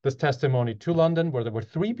send this testimony to London, where there were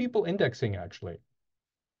 3 people indexing, actually,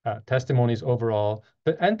 testimonies overall.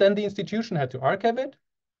 And then the institution had to archive it,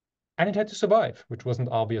 and it had to survive, which wasn't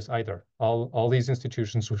obvious either. All these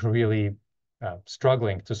institutions were really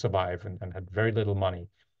struggling to survive and had very little money.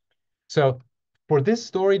 So for this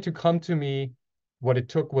story to come to me, what it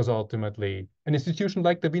took was ultimately an institution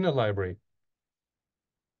like the Wiener Library,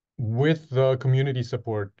 with the community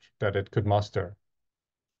support that it could muster,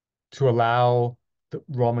 to allow the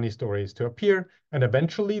Romani stories to appear. And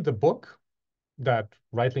eventually the book that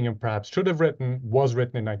Reitlinger perhaps should have written was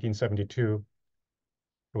written in 1972.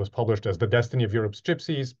 It was published as The Destiny of Europe's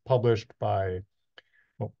Gypsies, published by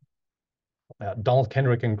Donald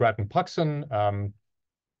Kenrick and Grattan Puxon.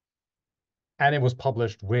 And it was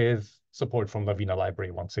published with support from the Wiener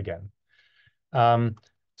Library once again.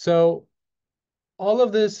 So all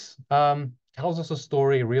of this tells us a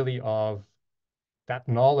story really of that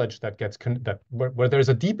knowledge that gets where there's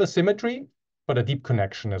a deep asymmetry, but a deep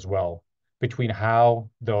connection as well between how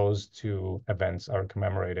those two events are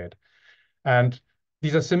commemorated. And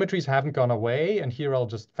these asymmetries haven't gone away. And here I'll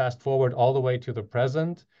just fast forward all the way to the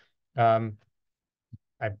present. The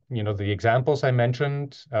examples I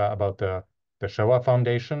mentioned about the Shoah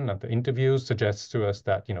Foundation and the interviews suggests to us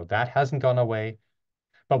that, that hasn't gone away.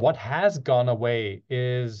 But what has gone away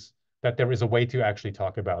is that there is a way to actually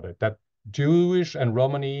talk about it, that Jewish and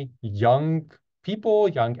Romani young people,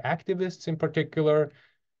 young activists in particular,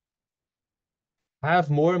 have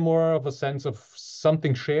more and more of a sense of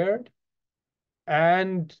something shared.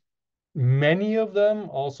 And many of them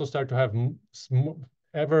also start to have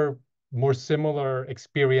ever more similar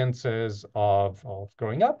experiences of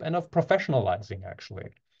growing up and of professionalizing, actually,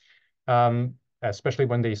 especially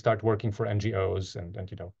when they start working for NGOs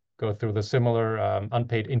and go through the similar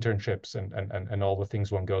unpaid internships and all the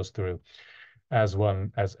things one goes through as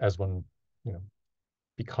one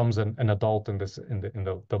becomes an adult in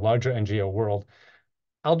the larger NGO world.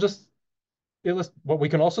 I'll just what we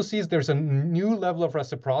can also see is there's a new level of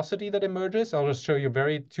reciprocity that emerges. I'll just show you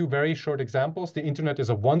two very short examples. The internet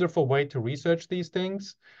is a wonderful way to research these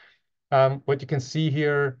things. What you can see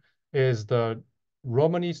here is the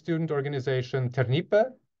Romani student organization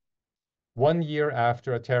Ternipe, 1 year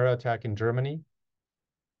after a terror attack in Germany,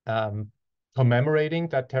 commemorating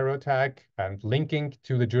that terror attack and linking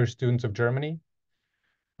to the Jewish students of Germany,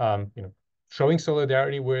 showing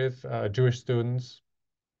solidarity with Jewish students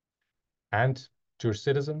and Jewish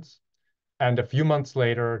citizens. And a few months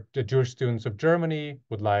later, the Jewish students of Germany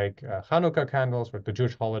would like Hanukkah candles, with the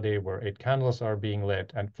Jewish holiday where 8 candles are being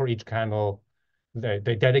lit. And for each candle, they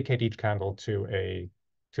dedicate each candle to a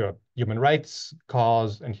human rights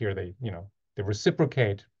cause. And here they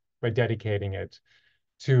reciprocate by dedicating it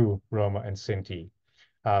to Roma and Sinti.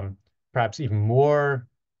 Perhaps even more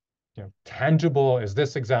tangible is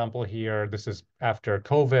this example here. This is after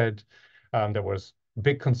COVID. There was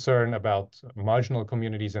big concern about marginal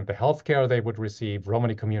communities and the healthcare they would receive.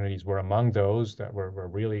 Romani communities were among those that were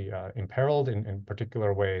really imperiled in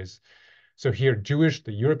particular ways. So here, the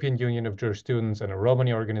European Union of Jewish Students and a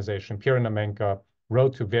Romani organization, Pierre Namenka,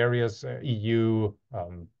 wrote to various EU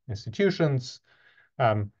institutions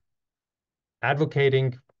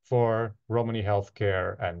advocating for Romani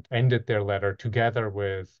healthcare, and ended their letter together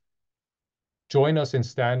with, "Join us in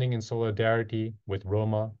standing in solidarity with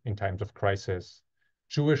Roma in times of crisis.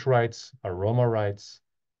 Jewish rights are Roma rights,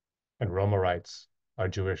 and Roma rights are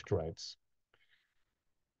Jewish rights."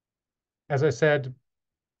 As I said,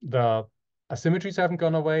 the asymmetries haven't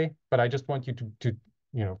gone away, but I just want you to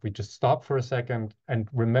if we just stop for a second and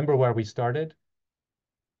remember where we started,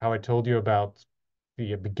 how I told you about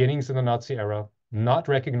the beginnings of the Nazi era, not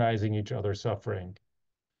recognizing each other's suffering,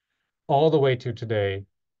 all the way to today.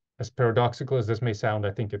 As paradoxical as this may sound,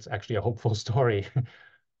 I think it's actually a hopeful story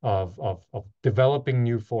of developing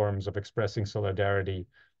new forms of expressing solidarity.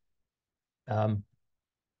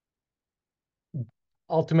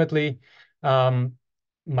 Ultimately,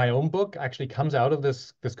 my own book actually comes out of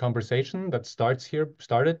this conversation that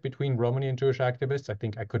started between Romani and Jewish activists. I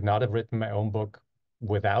think I could not have written my own book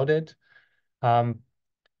without it.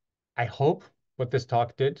 I hope what this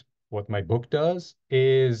talk did, what my book does,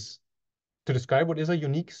 is to describe what is a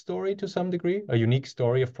unique story to some degree, a unique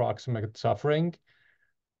story of proximate suffering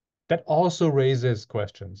that also raises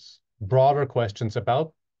questions, broader questions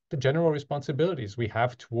about the general responsibilities we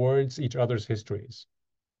have towards each other's histories.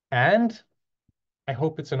 And I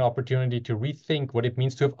hope it's an opportunity to rethink what it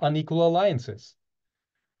means to have unequal alliances,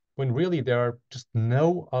 when really there are just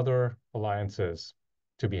no other alliances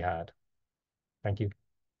to be had. Thank you.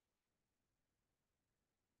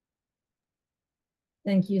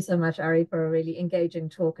 Thank you so much, Ari, for a really engaging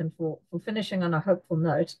talk and for finishing on a hopeful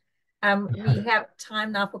note. We have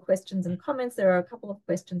time now for questions and comments. There are a couple of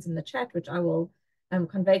questions in the chat, which I will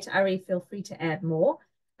convey to Ari. Feel free to add more.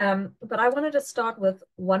 But I wanted to start with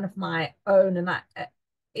one of my own, and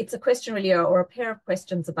it's a question really, or a pair of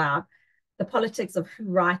questions about the politics of who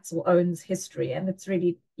writes or owns history. And it's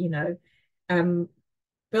really,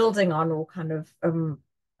 building on or kind of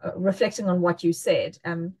reflecting on what you said.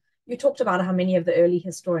 You talked about how many of the early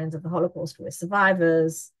historians of the Holocaust were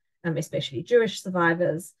survivors, especially Jewish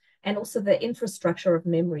survivors, and also the infrastructure of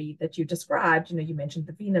memory that you described. You mentioned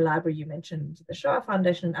the Wiener Library, you mentioned the Shoah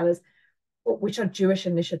Foundation and others, which are Jewish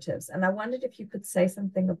initiatives. And I wondered if you could say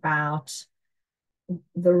something about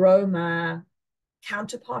the Roma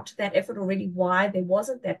counterpart to that effort, or really why there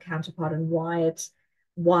wasn't that counterpart, and why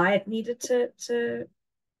it needed to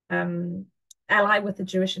ally with the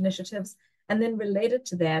Jewish initiatives. And then related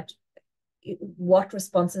to that, what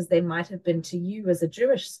responses there might have been to you as a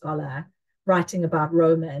Jewish scholar writing about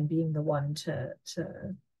Roma and being the one to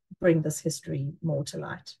bring this history more to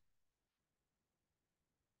light.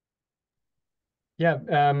 Yeah.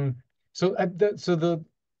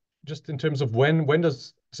 Just in terms of when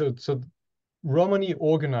does Romani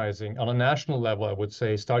organizing on a national level, I would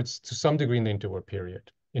say, starts to some degree in the interwar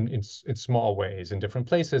period, in small ways, in different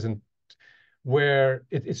places, and where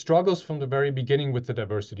it struggles from the very beginning with the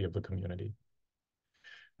diversity of the community.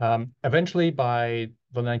 Eventually, by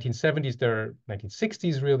the 1970s,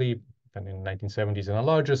 1960s really, and in the 1970s on a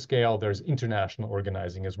larger scale, there's international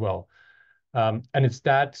organizing as well. And it's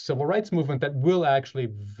that civil rights movement that will actually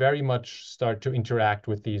very much start to interact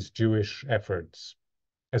with these Jewish efforts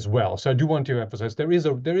as well. So I do want to emphasize there is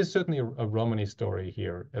certainly a Romani story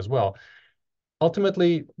here as well.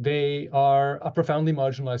 Ultimately, they are a profoundly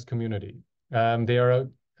marginalized community. They are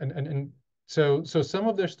so some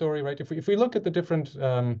of their story, right? If we look at the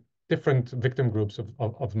different victim groups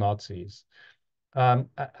of Nazis,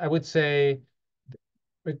 I would say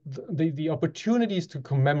the opportunities to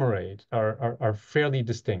commemorate are fairly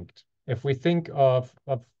distinct. If we think of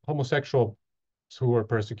homosexuals who were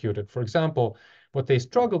persecuted, for example, what they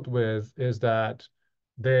struggled with is that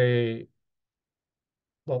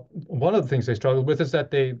one of the things they struggled with is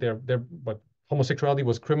that homosexuality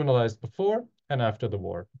was criminalized before and after the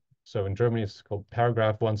war. So in Germany, it's called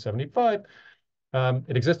paragraph 175.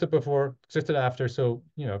 It existed before, existed after. So,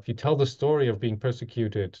 if you tell the story of being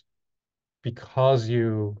persecuted because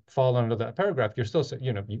you fall under that paragraph, you're still,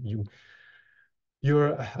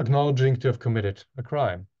 you're acknowledging to have committed a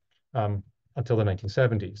crime. Until the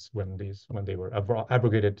 1970s, when they were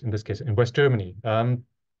abrogated, in this case in West Germany. And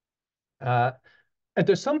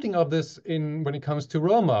there's something of this when it comes to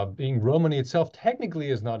Roma. Being Romani itself technically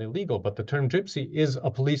is not illegal, but the term gypsy is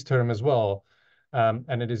a police term as well.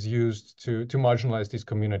 And it is used to marginalize these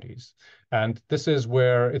communities. And this is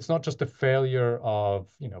where it's not just a failure of,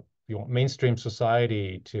 you want mainstream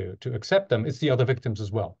society to accept them, it's the other victims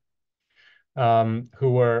as well,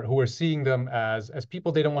 who are seeing them as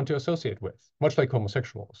people they don't want to associate with, much like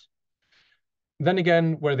homosexuals. Then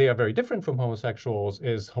again, where they are very different from homosexuals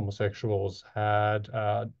is homosexuals had,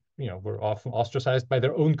 were often ostracized by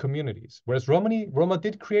their own communities, whereas Roma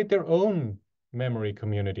did create their own memory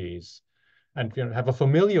communities and have a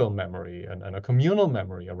familial memory and a communal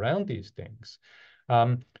memory around these things.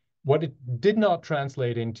 What it did not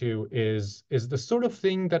translate into is the sort of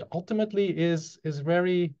thing that ultimately is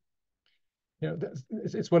very,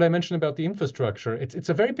 it's what I mentioned about the infrastructure. It's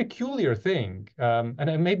a very peculiar thing,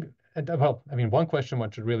 well, I mean, one question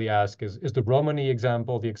one should really ask is the Romani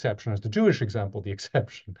example the exception? Is the Jewish example the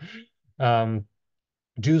exception?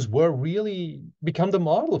 Jews were really become the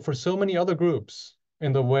model for so many other groups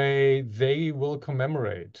in the way they will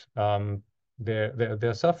commemorate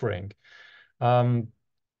their suffering.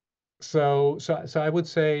 So I would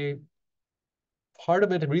say part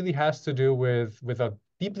of it really has to do with a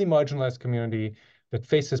deeply marginalized community that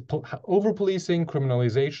faces over-policing,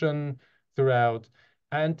 criminalization throughout,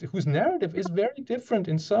 and whose narrative is very different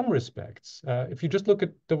in some respects. If you just look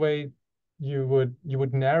at the way you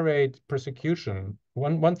would narrate persecution,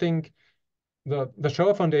 one thing, the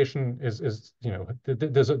Shoah Foundation is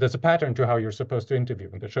there's a pattern to how you're supposed to interview,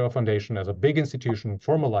 and the Shoah Foundation as a big institution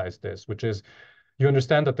formalized this, which is you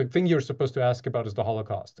understand that the thing you're supposed to ask about is the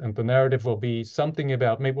Holocaust, and the narrative will be something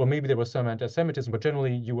about maybe there was some anti-Semitism, but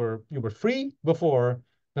generally you were free before,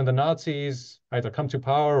 then the Nazis either come to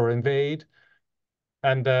power or invade,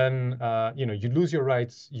 and then you lose your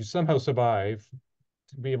rights, you somehow survive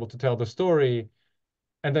to be able to tell the story,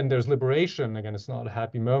 and then there's liberation. Again, it's not a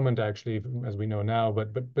happy moment actually, as we know now,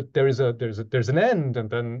 but there's an end,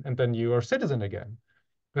 and then you are citizen again.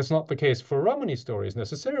 That's not the case for Romani stories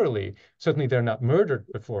necessarily. Certainly they're not murdered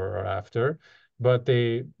before or after, but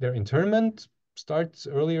their internment starts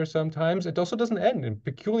earlier sometimes. It also doesn't end in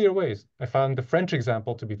peculiar ways. I found the French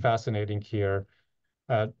example to be fascinating here.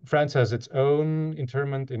 France has its own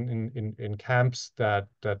internment in camps that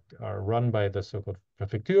are run by the so-called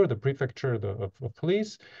prefecture, the prefecture of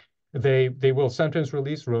police. They will sometimes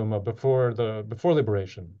release Roma before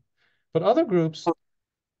liberation. But other groups,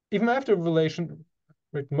 even after relation,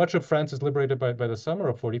 much of France is liberated by the summer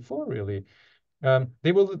of '44. Really,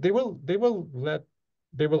 they will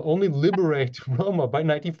only liberate Roma by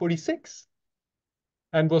 1946,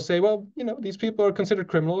 and will say, well, these people are considered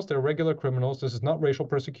criminals. They're regular criminals. This is not racial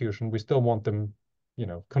persecution. We still want them,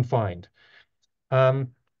 confined.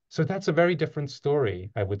 So that's a very different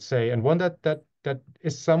story, I would say, and one that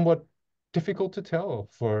is somewhat difficult to tell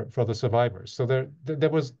for the survivors. So there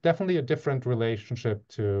was definitely a different relationship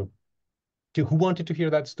to who wanted to hear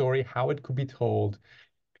that story, how it could be told.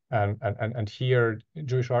 And here,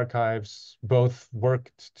 Jewish archives both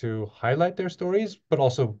worked to highlight their stories, but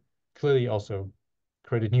also clearly also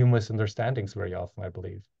created new misunderstandings very often, I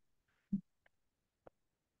believe.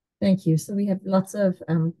 Thank you. So we have lots of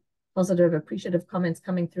positive, appreciative comments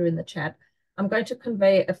coming through in the chat. I'm going to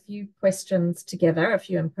convey a few questions together, a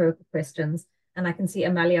few empirical questions, and I can see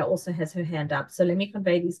Amalia also has her hand up. So let me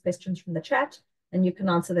convey these questions from the chat, and you can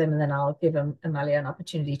answer them, and then I'll give Amalia an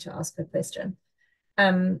opportunity to ask her question.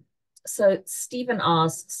 So Stephen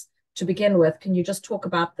asks, to begin with, can you just talk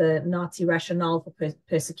about the Nazi rationale for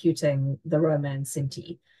persecuting the Roma and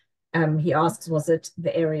Sinti? He asks, was it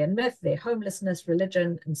the Aryan myth, their homelessness,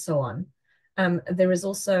 religion, and so on? There is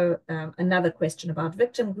also another question about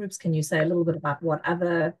victim groups. Can you say a little bit about what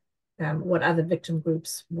other victim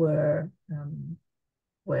groups were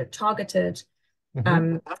targeted?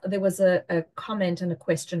 There was a comment and a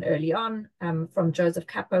question early on from Joseph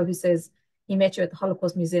Capo, who says he met you at the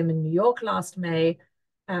Holocaust Museum in New York last May,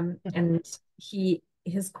 and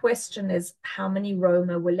his question is, how many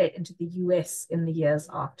Roma were let into the US in the years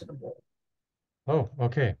after the war? Oh,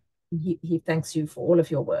 okay. He thanks you for all of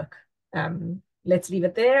your work. Let's leave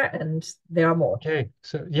it there, and there are more. Okay,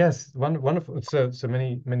 so yes, wonderful. So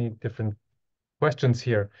many different questions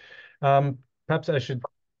here. Perhaps I should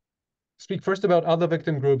speak first about other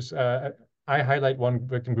victim groups. I highlight one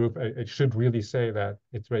victim group. I should really say that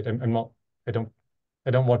it's right. I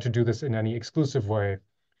don't want to do this in any exclusive way.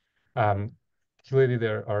 Clearly,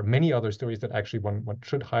 there are many other stories that actually one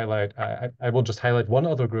should highlight. I will just highlight one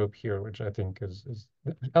other group here, which I think is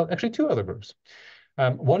actually two other groups.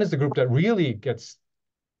 One is the group that really gets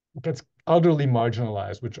utterly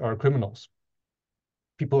marginalized, which are criminals.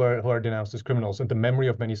 People who are denounced as criminals, and the memory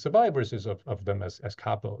of many survivors is of them as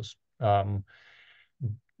capos.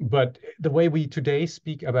 But the way we today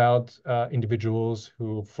speak about individuals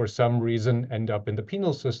who, for some reason, end up in the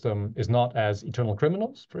penal system is not as eternal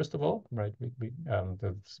criminals, first of all, right?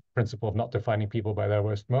 The principle of not defining people by their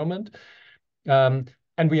worst moment.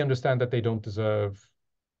 And we understand that they don't deserve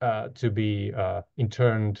to be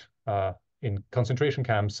interned in concentration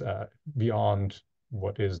camps beyond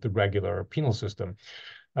what is the regular penal system.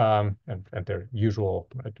 And their usual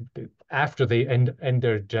after they end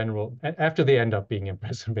up being in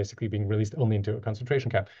prison, basically being released only into a concentration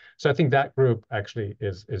camp. So I think that group actually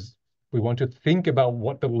is we want to think about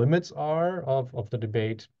what the limits are of the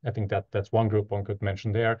debate. I think that's one group one could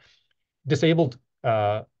mention there. Disabled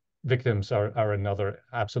victims are another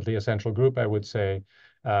absolutely essential group, I would say,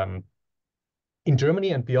 in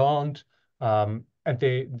Germany and beyond. And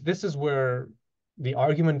this is where the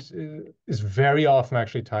argument is very often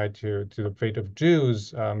actually tied to the fate of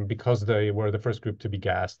Jews, because they were the first group to be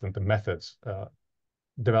gassed, and the methods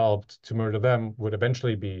developed to murder them would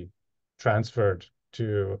eventually be transferred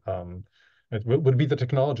to, it would be the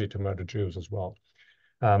technology to murder Jews as well.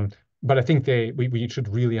 But I think we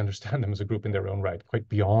should really understand them as a group in their own right, quite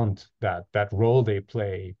beyond that role they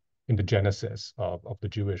play in the genesis of the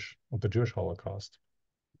Jewish Holocaust.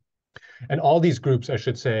 And all these groups, I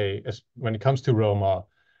should say, when it comes to Roma,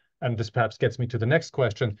 and this perhaps gets me to the next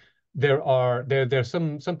question, there's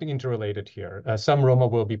something interrelated here. Some Roma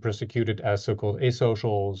will be persecuted as so-called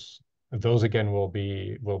asocials. Those again will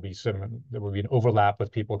be there will be an overlap with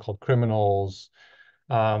people called criminals.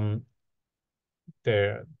 So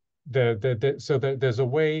there's a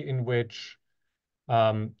way in which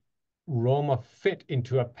Roma fit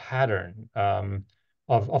into a pattern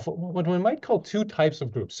of what we might call two types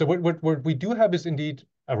of groups. So what we do have is indeed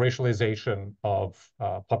a racialization of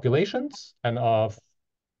populations and of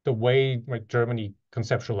the way Germany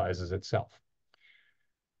conceptualizes itself.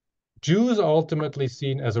 Jews are ultimately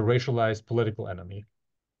seen as a racialized political enemy.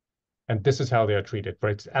 And this is how they are treated, but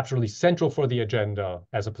it's absolutely central for the agenda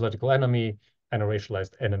as a political enemy and a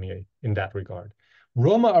racialized enemy in that regard.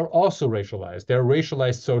 Roma are also racialized. They're a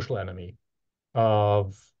racialized social enemy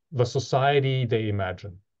of the society they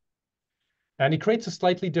imagine. And it creates a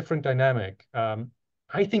slightly different dynamic.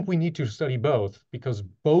 I think we need to study both, because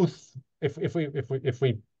both, if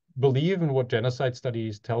we believe in what genocide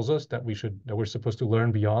studies tells us, that we're supposed to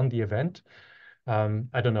learn beyond the event.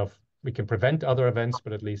 I don't know if we can prevent other events,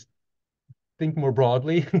 but at least think more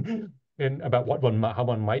broadly about how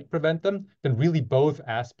one might prevent them, then really both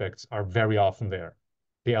aspects are very often there.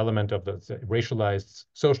 The element of the racialized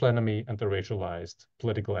social enemy and the racialized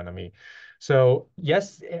political enemy. So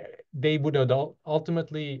yes, they would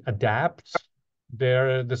ultimately adapt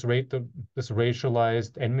this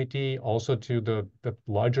racialized enmity also to the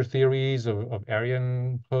larger theories of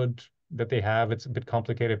Aryanhood that they have. It's a bit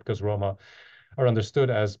complicated because Roma are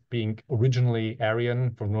understood as being originally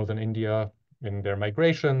Aryan from northern India in their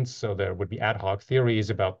migrations. So there would be ad hoc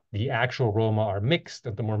theories about the actual Roma are mixed,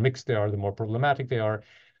 and the more mixed they are, the more problematic they are.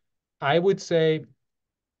 I would say,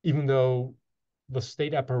 even though the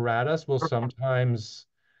state apparatus will sometimes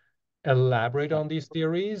elaborate on these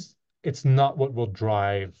theories, it's not what will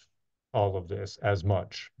drive all of this as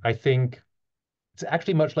much. I think it's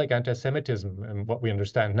actually much like anti-Semitism and what we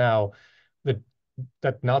understand now,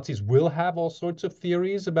 that Nazis will have all sorts of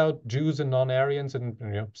theories about Jews and non-Aryans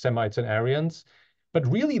and Semites and Aryans, but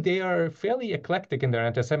really they are fairly eclectic in their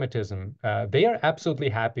anti-Semitism. They are absolutely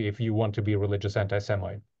happy if you want to be a religious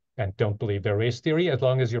anti-Semite and don't believe their race theory. As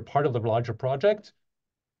long as you're part of the larger project,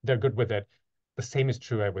 they're good with it. The same is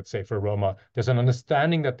true, I would say, for Roma. There's an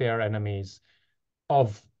understanding that they are enemies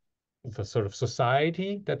of the sort of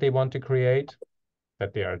society that they want to create,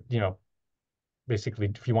 that they are,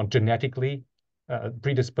 basically, if you want, genetically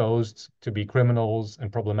predisposed to be criminals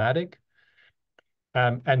and problematic.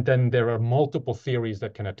 And then there are multiple theories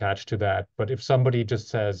that can attach to that. But if somebody just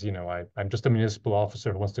says, I'm just a municipal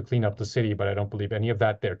officer who wants to clean up the city, but I don't believe any of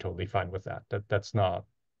that, they're totally fine with that.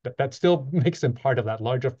 That still makes them part of that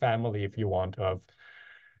larger family, if you want, of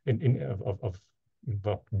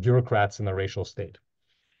bureaucrats in the racial state.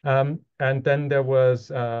 And then there was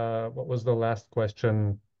what was the last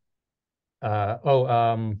question?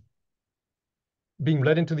 Being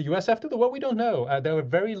led into the US after the war, we don't know. There were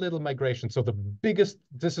very little migration. So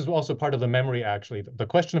this is also part of the memory, actually. The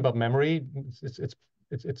question about memory,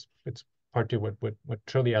 it's part to what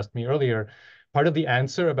Shirley asked me earlier. Part of the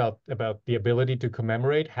answer about the ability to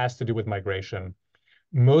commemorate has to do with migration.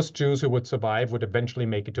 Most Jews who would survive would eventually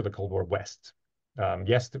make it to the Cold War West.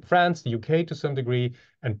 Yes, to France, the UK to some degree,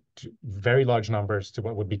 and very large numbers to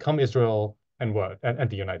what would become Israel and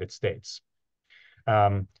the United States.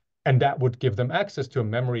 And that would give them access to a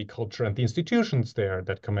memory culture and the institutions there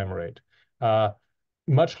that commemorate.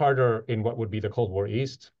 Much harder in what would be the Cold War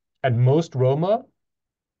East. And most Roma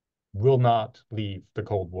will not leave the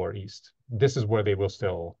Cold War East. This is where they will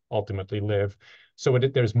still ultimately live. So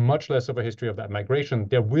there's much less of a history of that migration.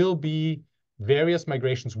 There will be various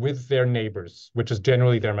migrations with their neighbors, which is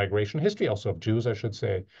generally their migration history, also of Jews, I should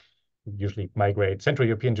say. Usually migrate. Central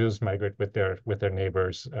European Jews migrate with their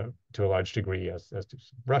neighbors to a large degree, as do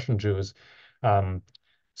Russian Jews.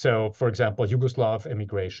 So, for example, Yugoslav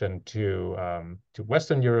immigration to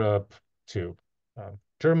Western Europe, to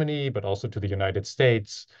Germany, but also to the United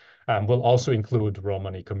States, will also include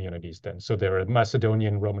Romani communities. Then, so there are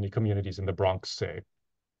Macedonian Romani communities in the Bronx, say,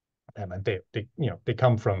 and they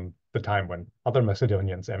come from the time when other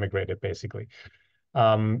Macedonians emigrated, basically.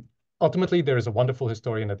 Ultimately, there is a wonderful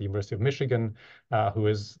historian at the University of Michigan who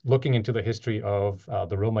is looking into the history of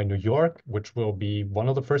the Roma in New York, which will be one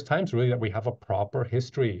of the first times really that we have a proper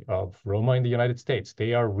history of Roma in the United States.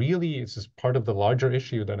 They are really, this is part of the larger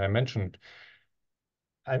issue that I mentioned.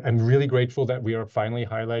 I'm really grateful that we are finally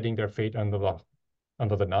highlighting their fate under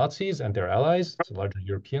the Nazis and their allies. It's a larger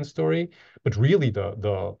European story, but really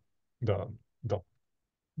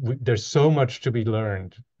there's so much to be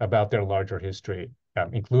learned about their larger history,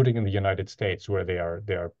 including in the United States, where they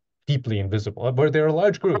are deeply invisible, where they're a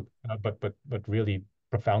large group, but really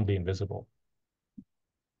profoundly invisible.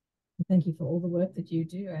 Thank you for all the work that you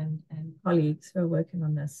do and colleagues who are working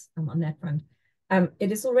on this on that front.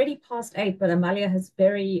 It is already past 8, but Amalia has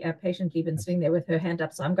very patiently been sitting there with her hand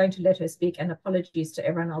up, so I'm going to let her speak, and apologies to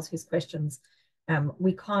everyone else whose questions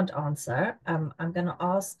we can't answer. I'm going to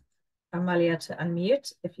ask Amalia to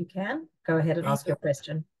unmute if you can. Go ahead and ask your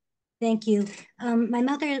question. Thank you. My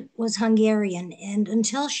mother was Hungarian, and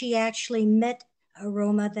until she actually met a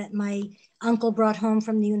Roma that my uncle brought home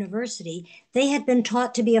from the university, they had been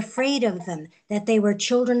taught to be afraid of them, that they were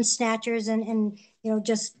children snatchers and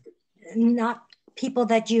just not people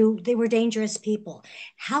they were dangerous people.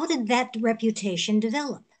 How did that reputation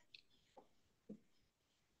develop?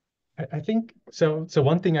 I think so. So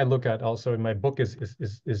one thing I look at also in my book is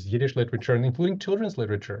Yiddish literature, and including children's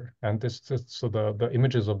literature. And so the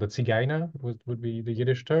images of the Zigeuner would be the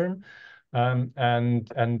Yiddish term,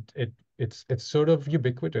 and it's sort of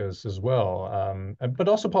ubiquitous as well. But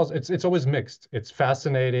also it's always mixed. It's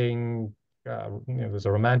fascinating. There's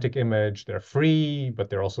a romantic image. They're free, but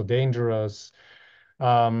they're also dangerous.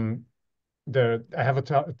 I have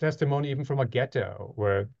a testimony even from a ghetto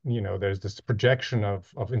where there's this projection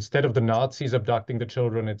of instead of the Nazis abducting the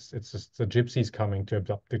children, it's just the gypsies coming to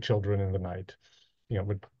abduct the children in the night.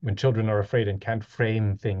 When children are afraid and can't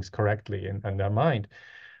frame things correctly in their mind.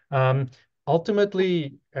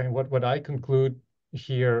 Ultimately, and what I conclude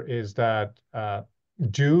here is that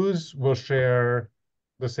Jews will share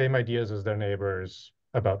the same ideas as their neighbors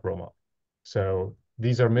about Roma. So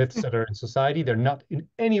these are myths that are in society. They're not in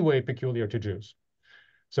any way peculiar to Jews.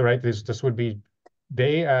 So, right, this would be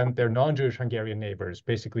they and their non-Jewish Hungarian neighbors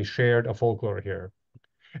basically shared a folklore here.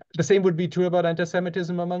 The same would be true about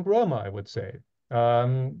anti-Semitism among Roma, I would say.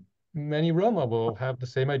 Many Roma will have the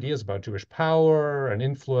same ideas about Jewish power and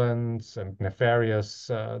influence and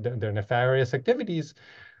their nefarious activities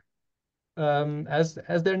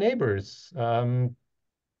as their neighbors.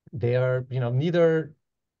 They are, neither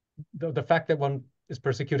the fact that one is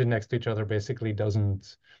persecuted next to each other basically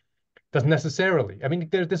doesn't necessarily. I mean,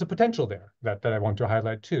 there's a potential there that I want to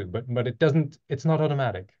highlight too, but it's not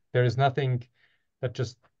automatic. There is nothing that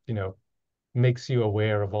just makes you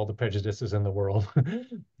aware of all the prejudices in the world.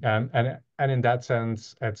 and in that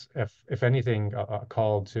sense, it's if anything a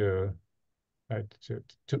call to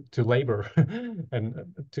labor and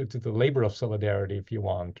to the labor of solidarity, if you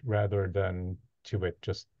want, rather than to it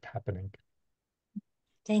just happening.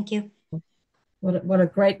 Thank you. What a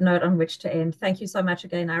great note on which to end. Thank you so much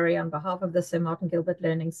again, Ari, on behalf of the Sir Martin Gilbert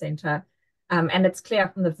Learning Centre. And it's clear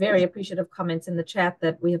from the very appreciative comments in the chat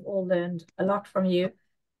that we have all learned a lot from you.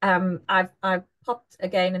 I've popped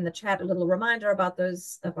again in the chat a little reminder about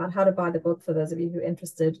how to buy the book for those of you who are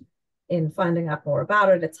interested in finding out more about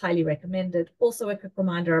it. It's highly recommended. Also, a quick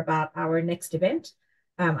reminder about our next event.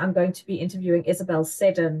 I'm going to be interviewing Isabel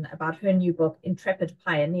Seddon about her new book, Intrepid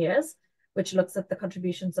Pioneers, which looks at the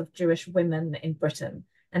contributions of Jewish women in Britain.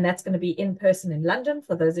 And that's going to be in person in London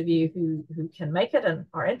for those of you who can make it and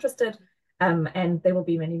are interested. And there will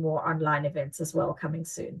be many more online events as well coming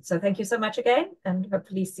soon. So thank you so much again, and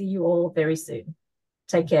hopefully see you all very soon.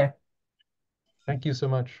 Take care. Thank you so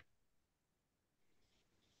much.